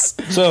 Nice.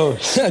 So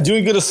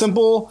Doing Good is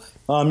Simple.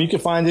 You can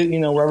find it,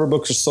 wherever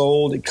books are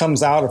sold. It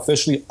comes out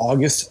officially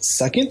August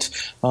 2nd,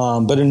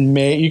 but in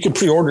May, you can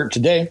pre-order it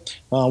today.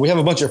 We have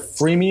a bunch of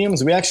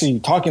freemiums. We actually,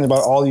 talking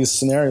about all these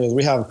scenarios,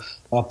 we have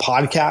a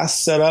podcast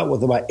set up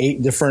with about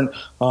 8 different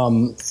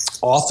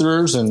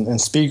authors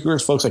and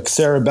speakers, folks like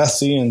Sarah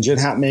Bessey and Jen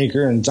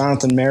Hatmaker and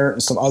Jonathan Merritt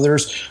and some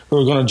others who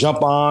are going to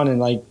jump on and,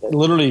 like,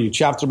 literally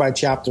chapter by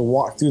chapter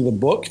walk through the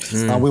book.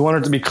 We want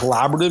it to be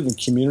collaborative and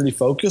community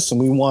focused, and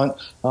we want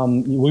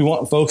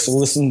folks to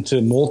listen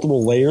to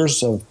multiple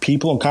layers of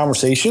people and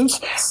conversations.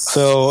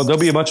 So there'll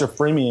be a bunch of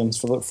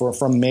freemiums for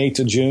from May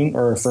to June,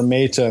 or from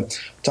May to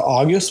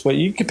August, but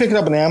you can pick it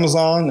up on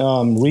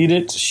Amazon, read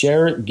it,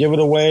 share it, give it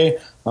away.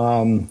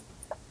 And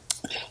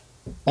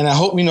I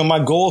hope,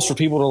 my goal is for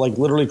people to, like,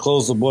 literally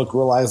close the book,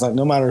 realize, like,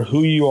 no matter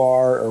who you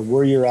are or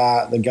where you're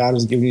at, that God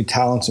has given you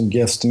talents and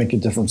gifts to make a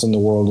difference in the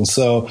world. And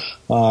so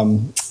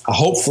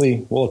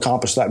hopefully we'll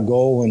accomplish that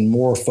goal, and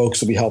more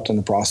folks will be helped in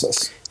the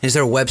process. Is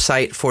there a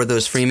website for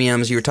those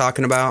freemiums you were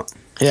talking about?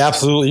 Yeah,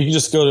 absolutely. You can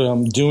just go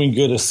to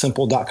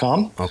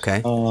doinggoodissimple.com.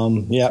 Okay. Or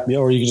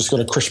you can just go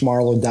to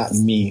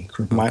chrismarlow.me.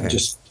 And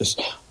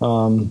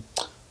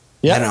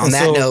on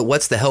that note,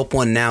 what's the Help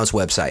One Now's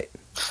website?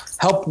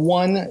 Help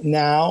One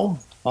Now,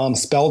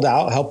 spelled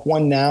out,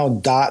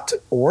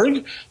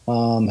 helponenow.org.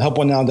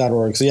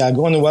 Helponenow.org. So, yeah,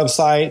 go on the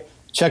website,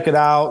 check it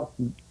out,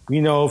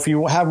 if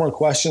you have more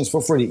questions,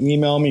 feel free to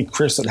email me,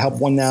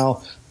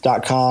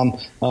 chris@helponeNow.com.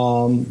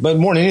 But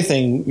more than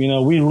anything,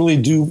 we really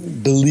do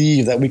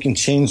believe that we can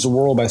change the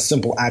world by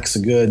simple acts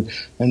of good.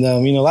 And,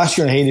 last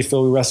year in Haiti,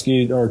 Phil,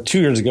 2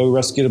 years ago, we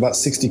rescued about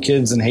 60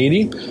 kids in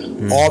Haiti,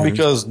 all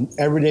because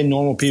everyday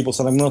normal people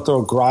said, I'm going to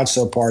throw a garage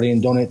sale party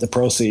and donate the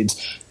proceeds.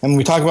 And when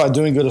we talk about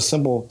doing good is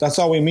simple, that's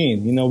all we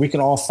mean. We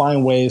can all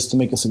find ways to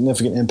make a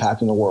significant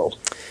impact in the world.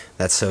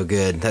 That's so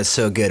good. That's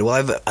so good. Well, I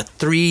have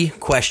 3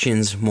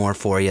 questions more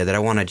for you that I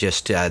want to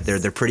just,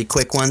 they're pretty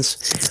quick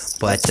ones,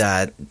 but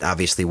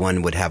obviously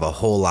one would have a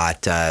whole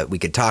lot we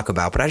could talk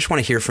about, but I just want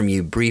to hear from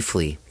you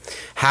briefly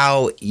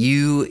how and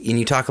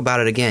you talk about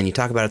it again, you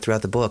talk about it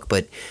throughout the book,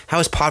 but how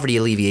is poverty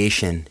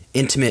alleviation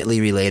intimately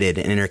related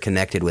and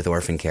interconnected with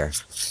orphan care?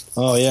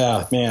 Oh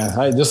yeah,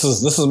 man. This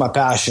is my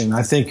passion.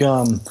 I think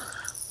I'm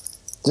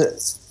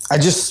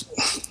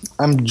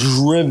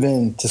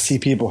driven to see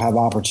people have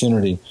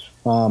opportunity.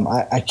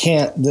 I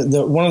can't.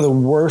 One of the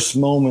worst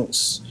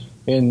moments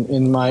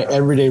in my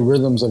everyday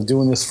rhythms of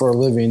doing this for a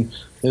living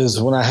is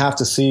when I have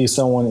to see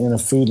someone in a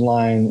food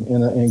line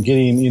and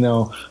getting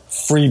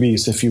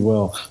freebies, if you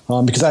will,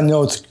 because I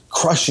know it's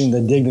crushing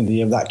the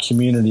dignity of that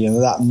community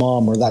and that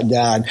mom or that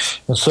dad.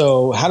 And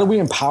so, how do we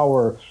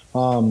empower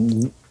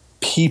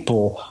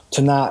people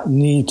to not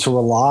need to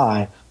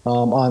rely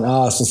on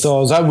us? And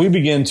so we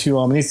began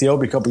to, in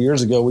Ethiopia a couple of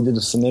years ago, we did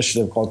this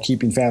initiative called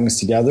Keeping Families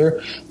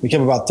Together. We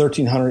kept about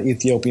 1,300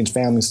 Ethiopian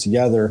families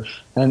together.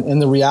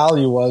 And the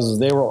reality was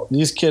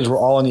these kids were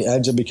all on the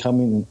edge of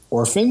becoming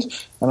orphaned.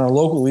 And our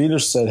local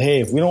leaders said,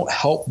 hey, if we don't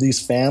help these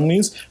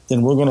families,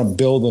 then we're going to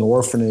build an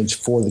orphanage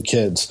for the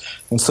kids.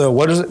 And so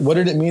what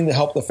did it mean to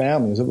help the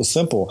families? It was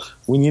simple.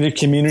 We needed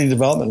community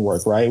development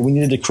work, right? We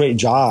needed to create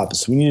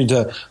jobs. We needed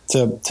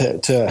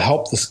to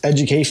help this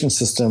education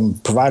system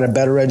provide a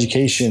better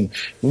education.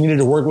 We needed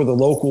to work with the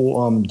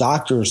local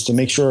doctors to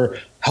make sure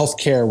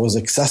healthcare was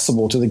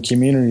accessible to the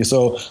community.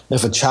 So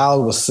if a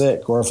child was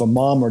sick or if a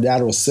mom or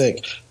dad was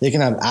sick, they can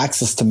have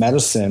access to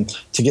medicine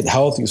to get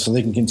healthy so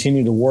they can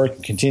continue to work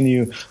and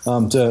continue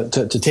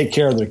to take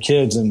care of their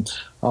kids. And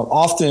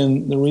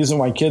often the reason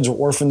why kids are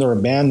orphaned or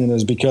abandoned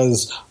is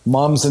because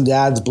moms and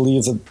dads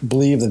believe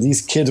that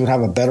these kids would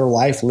have a better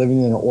life living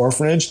in an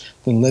orphanage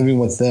than living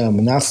with them.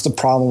 And that's the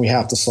problem we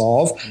have to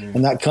solve.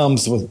 And that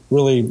comes with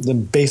really the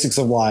basics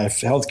of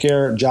life.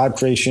 Healthcare, job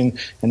creation,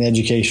 and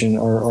education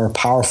are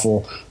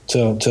powerful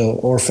to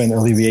orphan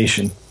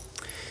alleviation.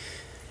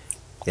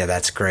 Yeah,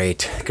 that's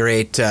great.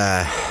 Great.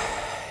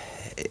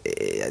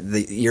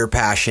 Your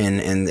passion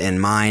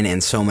and mine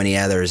and so many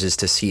others is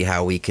to see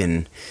how we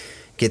can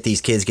get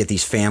these kids, get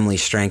these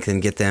families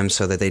strengthened, get them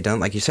so that they don't,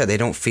 like you said, they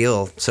don't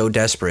feel so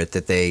desperate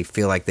that they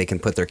feel like they can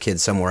put their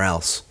kids somewhere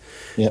else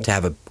to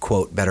have a,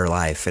 quote, better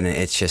life. And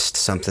it's just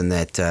something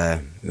that,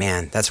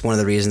 that's one of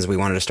the reasons we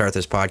wanted to start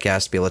this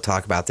podcast, to be able to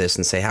talk about this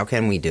and say, how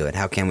can we do it?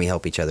 How can we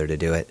help each other to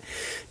do it,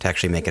 to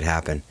actually make it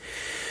happen?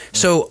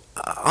 So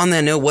on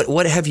that note,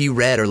 what have you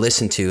read or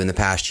listened to in the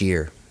past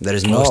year that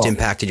has most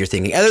impacted your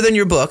thinking, other than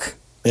your book?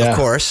 Of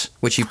course,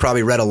 which you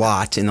probably read a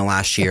lot in the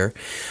last year.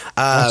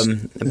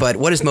 But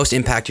what has most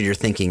impacted your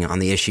thinking on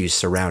the issues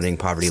surrounding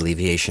poverty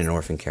alleviation and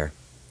orphan care?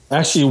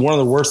 Actually, one of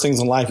the worst things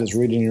in life is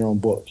reading your own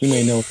book. You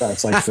may know what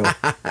that's like, Phil.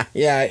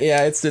 Yeah,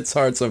 it's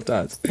hard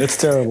sometimes. It's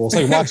terrible. It's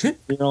like watching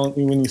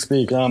when you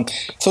speak.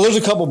 So there's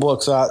a couple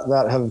books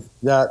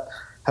that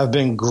have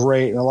been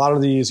great, and a lot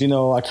of these,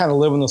 I kind of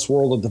live in this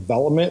world of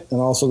development and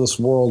also this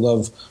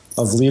world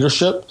of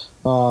leadership.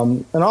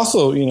 And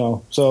also,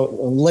 so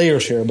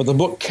layers here, but the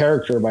book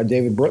Character by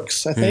David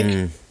Brooks, I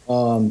think,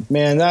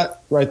 that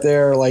right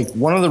there, like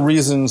one of the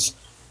reasons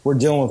we're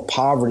dealing with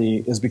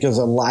poverty is because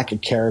of lack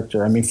of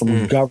character. I mean,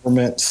 from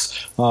governments,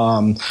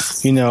 to,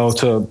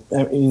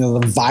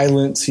 the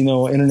violence,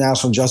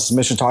 International Justice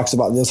Mission talks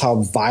about this,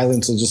 how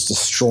violence is just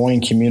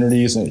destroying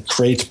communities and it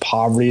creates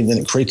poverty, and then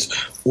it creates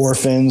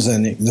orphans,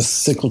 and the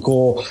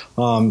cyclical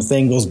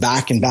thing goes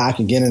back and back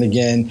again and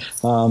again.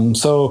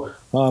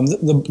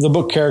 The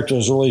book Character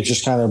is really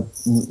just kind of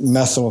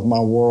messing with my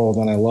world,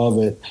 and I love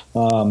it.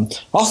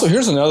 Also,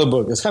 here's another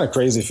book. It's kind of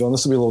crazy, Phil.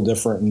 This will be a little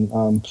different.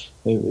 And,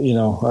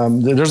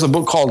 there's a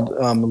book called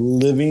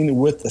Living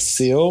with a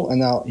SEAL. And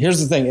now here's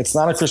the thing. It's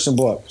not a Christian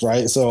book,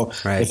 right? So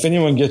if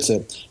anyone gets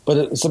it, but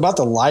it's about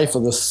the life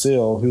of this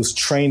SEAL who's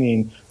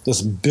training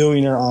this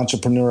billionaire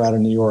entrepreneur out of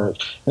New York.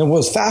 And what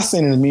was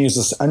fascinating to me is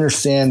just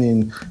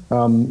understanding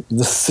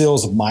the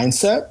SEAL's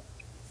mindset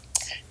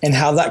and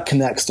how that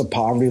connects to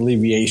poverty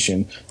alleviation.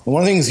 And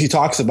one of the things he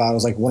talks about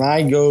is like, when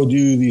I go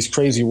do these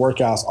crazy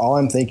workouts, all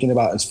I'm thinking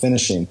about is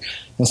finishing.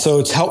 And so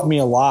it's helped me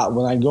a lot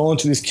when I go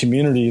into these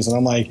communities and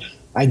I'm like,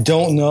 I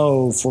don't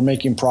know if we're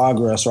making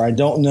progress, or I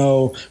don't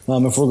know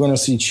if we're going to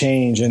see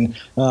change. And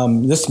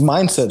this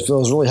mindset, Phil,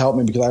 has really helped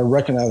me, because I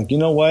recognize, like, you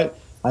know what?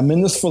 I'm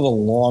in this for the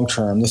long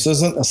term. This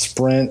isn't a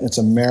sprint. It's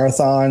a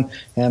marathon,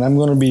 and I'm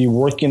going to be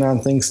working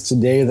on things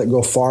today that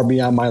go far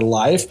beyond my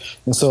life.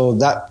 And so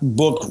that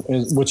book,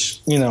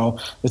 which,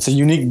 it's a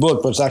unique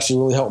book, but it's actually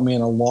really helped me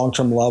on a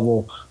long-term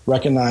level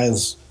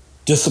recognize,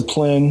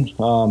 discipline,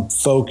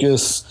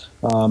 focus,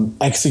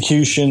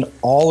 execution,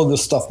 all of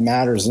this stuff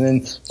matters. And then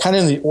kind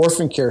of in the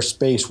orphan care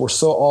space, we're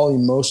so all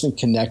emotionally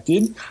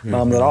connected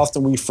that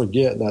often we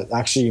forget that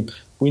actually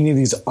we need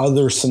these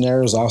other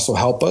scenarios also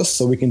help us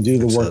so we can do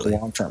the work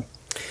long term.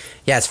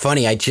 Yeah, it's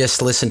funny. I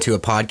just listened to a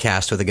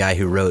podcast with a guy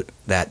who wrote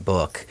that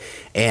book,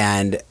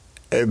 and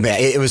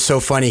it was so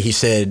funny. He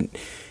said,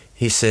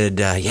 they said,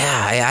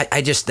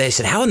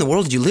 how in the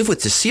world did you live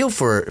with Cecile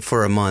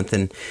for a month?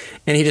 And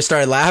he just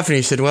started laughing.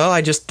 He said, well,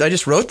 I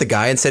just wrote the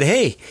guy and said,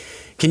 hey,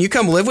 can you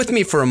come live with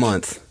me for a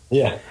month?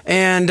 Yeah.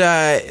 And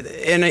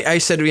I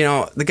said,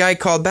 the guy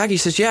called back. He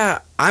says, yeah,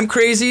 I'm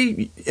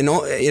crazy.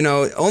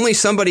 Only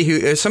somebody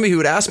who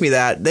would ask me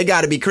that, they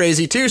got to be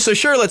crazy too. So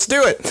sure, let's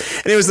do it.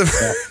 And it was the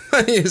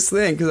funniest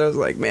thing, because I was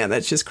like, man,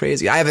 that's just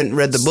crazy. I haven't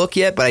read the book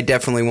yet, but I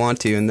definitely want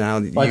to. And now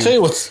I tell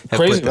you what's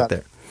crazy about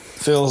it.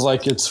 Feels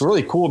like it's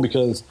really cool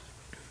because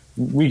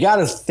we got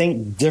to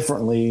think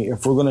differently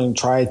if we're going to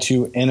try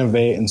to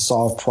innovate and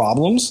solve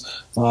problems.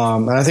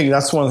 And I think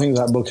that's one of the things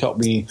that book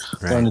helped me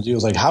learn to do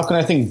is like, how can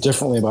I think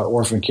differently about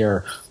orphan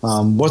care?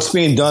 What's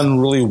being done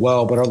really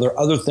well, but are there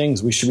other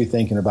things we should be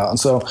thinking about? And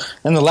so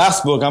in the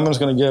last book, I'm just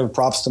going to give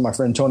props to my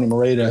friend Tony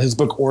Moreta. His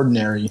book,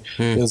 Ordinary,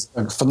 is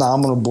a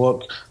phenomenal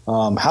book,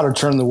 how to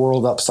turn the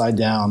world upside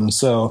down. And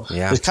so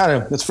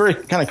it's very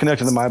kind of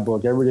connected to my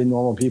book, Everyday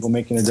Normal People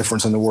Making a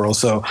Difference in the World.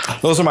 So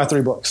those are my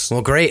 3 books.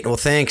 Well, great. Well,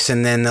 thanks.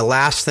 And then the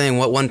last thing,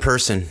 what one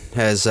person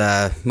has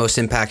most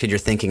impacted your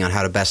thinking on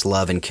how to best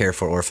love and care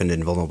for orphaned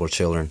and vulnerable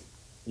children?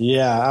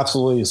 Yeah,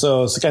 absolutely.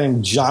 So it's a guy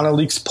named John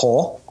Alix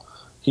Paul.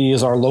 He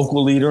is our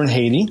local leader in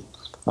Haiti.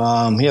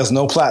 He has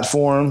no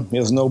platform. He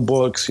has no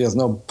books. This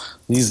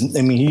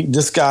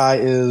guy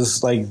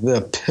is like the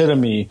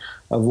epitome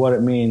of what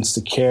it means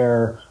to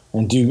care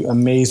and do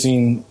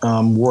amazing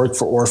work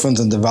for orphans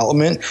and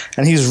development.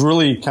 And he's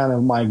really kind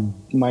of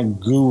my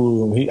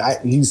guru.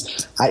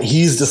 He's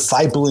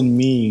discipling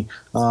me.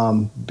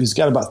 He's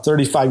got about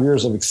 35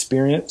 years of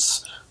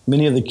experience.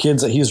 Many of the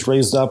kids that he's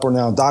raised up are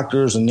now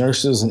doctors and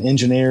nurses and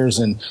engineers,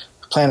 and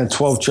planted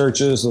 12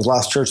 churches. His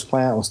last church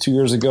plant was 2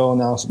 years ago.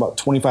 Now it's about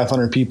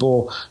 2,500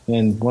 people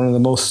in one of the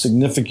most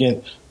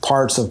significant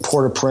parts of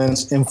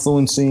Port-au-Prince,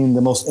 influencing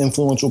the most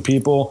influential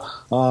people.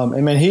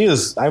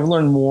 I've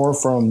learned more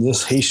from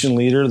this Haitian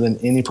leader than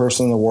any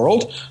person in the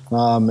world.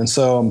 And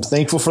so I'm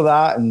thankful for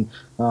that. And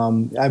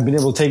I've been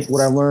able to take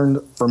what I learned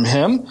from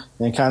him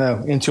and kind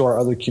of into our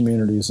other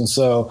communities. And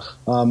so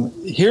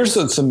here's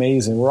what's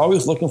amazing. We're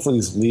always looking for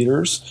these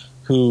leaders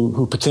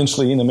who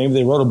potentially, maybe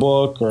they wrote a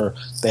book or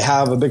they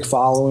have a big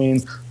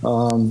following.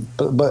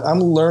 But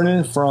I'm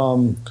learning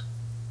from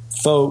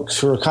folks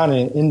who are kind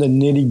of in the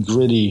nitty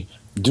gritty,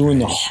 doing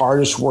the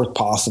hardest work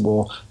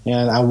possible.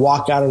 And I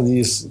walk out of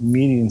these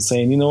meetings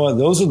saying, you know what,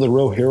 those are the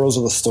real heroes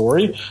of the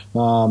story.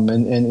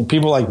 And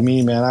people like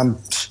me, man,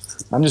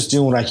 I'm just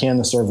doing what I can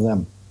to serve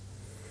them.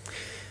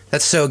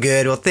 That's so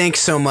good. Well,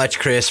 thanks so much,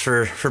 Chris,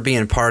 for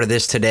being part of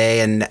this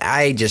today. And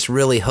I just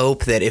really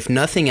hope that if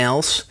nothing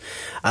else,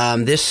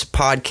 this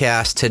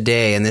podcast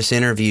today and this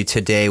interview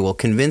today will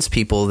convince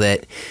people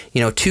that,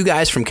 2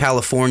 guys from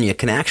California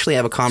can actually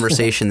have a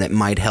conversation that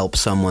might help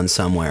someone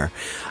somewhere.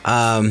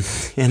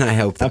 And I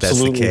hope that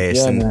that's the case.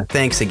 Yeah, and man.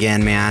 Thanks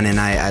again, man. And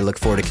I look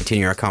forward to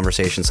continuing our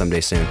conversation someday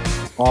soon.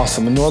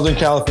 Awesome. And Northern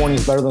California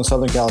is better than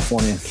Southern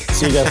California.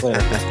 See you guys later.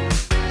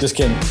 Just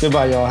kidding.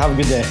 Goodbye, y'all. Have a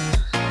good day.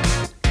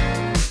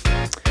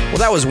 Well,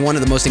 that was one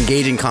of the most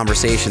engaging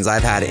conversations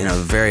I've had in a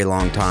very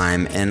long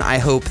time, and I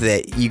hope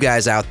that you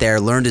guys out there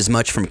learned as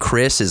much from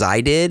Chris as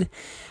I did.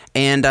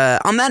 And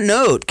on that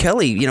note,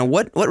 Kelly,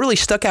 what really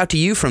stuck out to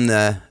you from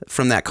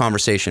that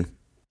conversation?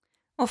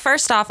 Well,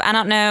 first off, I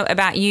don't know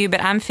about you,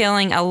 but I'm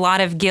feeling a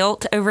lot of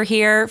guilt over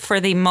here for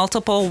the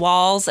multiple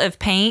walls of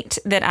paint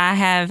that I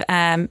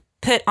have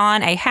put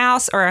on a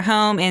house or a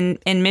home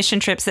in mission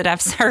trips that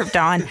I've served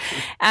on.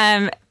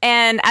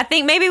 And I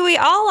think maybe we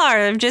all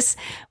are just,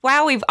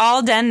 wow, we've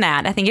all done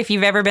that. I think if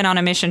you've ever been on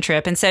a mission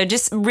trip. And so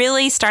just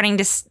really starting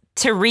to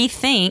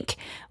rethink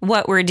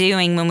what we're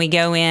doing when we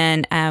go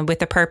in with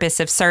the purpose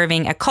of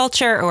serving a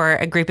culture or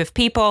a group of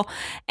people.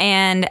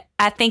 And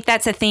I think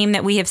that's a theme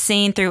that we have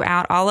seen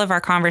throughout all of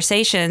our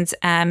conversations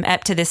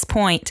up to this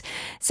point.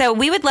 So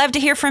we would love to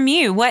hear from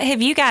you. What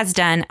have you guys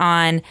done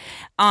on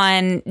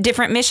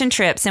different mission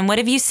trips, and what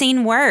have you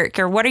seen work,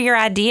 or what are your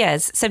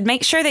ideas? So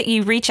make sure that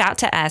you reach out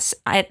to us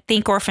at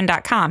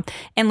thinkorphan.com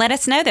and let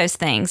us know those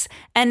things.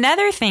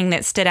 Another thing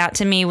that stood out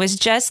to me was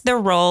just the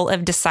role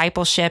of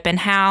discipleship and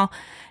how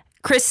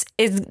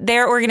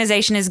their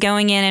organization is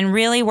going in and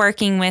really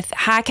working with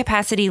high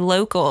capacity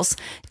locals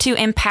to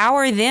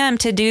empower them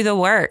to do the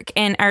work,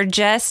 and are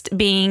just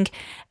being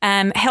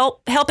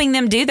helping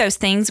them do those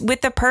things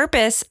with the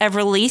purpose of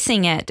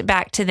releasing it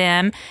back to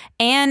them,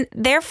 and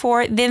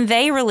therefore then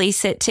they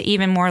release it to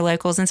even more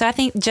locals. And so I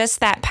think just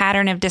that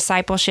pattern of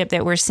discipleship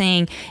that we're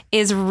seeing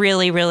is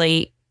really,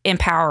 really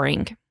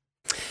empowering.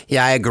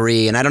 Yeah, I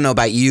agree. And I don't know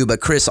about you,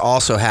 but Chris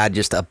also had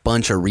just a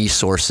bunch of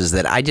resources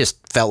that I just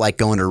felt like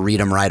going to read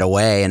them right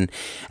away. And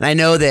I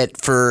know that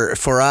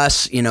for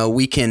us,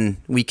 we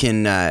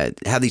can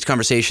have these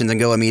conversations and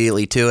go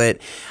immediately to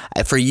it.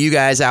 For you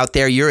guys out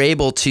there, you're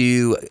able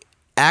to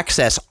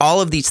access all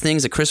of these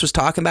things that Chris was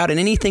talking about and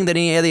anything that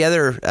any of the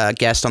other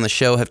guests on the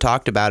show have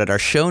talked about at our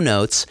show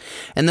notes.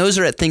 And those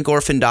are at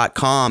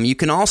thinkorphan.com. You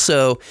can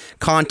also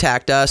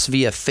contact us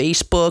via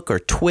Facebook or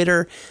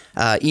Twitter,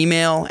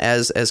 email,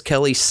 as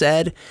Kelly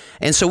said.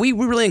 And so we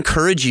really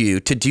encourage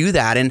you to do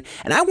that. And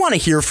I want to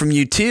hear from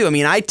you too. I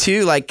mean, I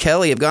too, like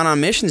Kelly, have gone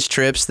on missions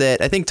trips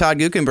that I think Todd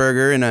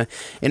Guckenberger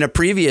in a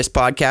previous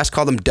podcast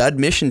called them dud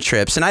mission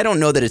trips. And I don't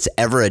know that it's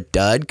ever a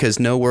dud because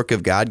no work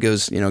of God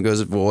goes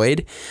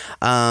void.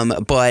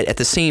 But at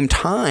the same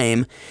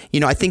time,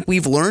 I think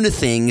we've learned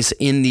things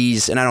in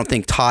these, and I don't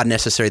think Todd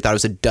necessarily thought it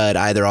was a dud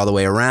either all the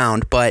way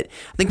around, but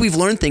I think we've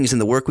learned things in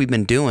the work we've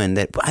been doing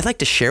that I'd like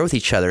to share with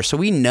each other so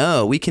we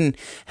know we can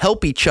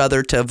help each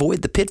other to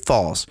avoid the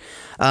pitfalls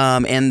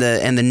and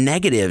the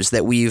negatives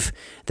that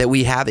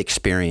we have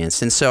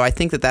experienced. And so I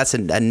think that's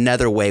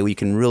another way we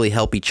can really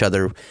help each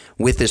other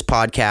with this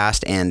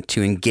podcast and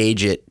to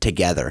engage it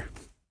together.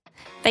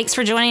 Thanks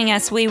for joining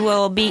us. We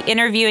will be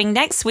interviewing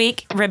next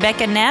week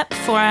Rebecca Knepp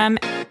from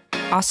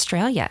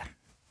Australia.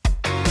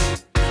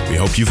 We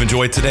hope you've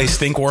enjoyed today's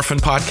Think Orphan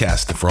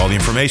podcast. And for all the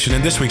information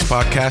in this week's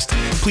podcast,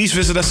 please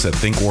visit us at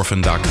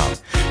thinkorphan.com.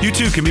 You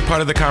too can be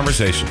part of the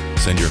conversation.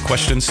 Send your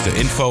questions to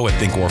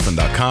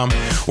info@thinkorphan.com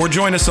or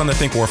join us on the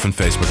Think Orphan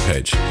Facebook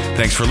page.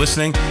 Thanks for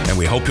listening, and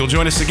we hope you'll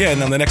join us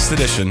again on the next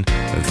edition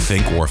of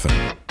Think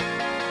Orphan.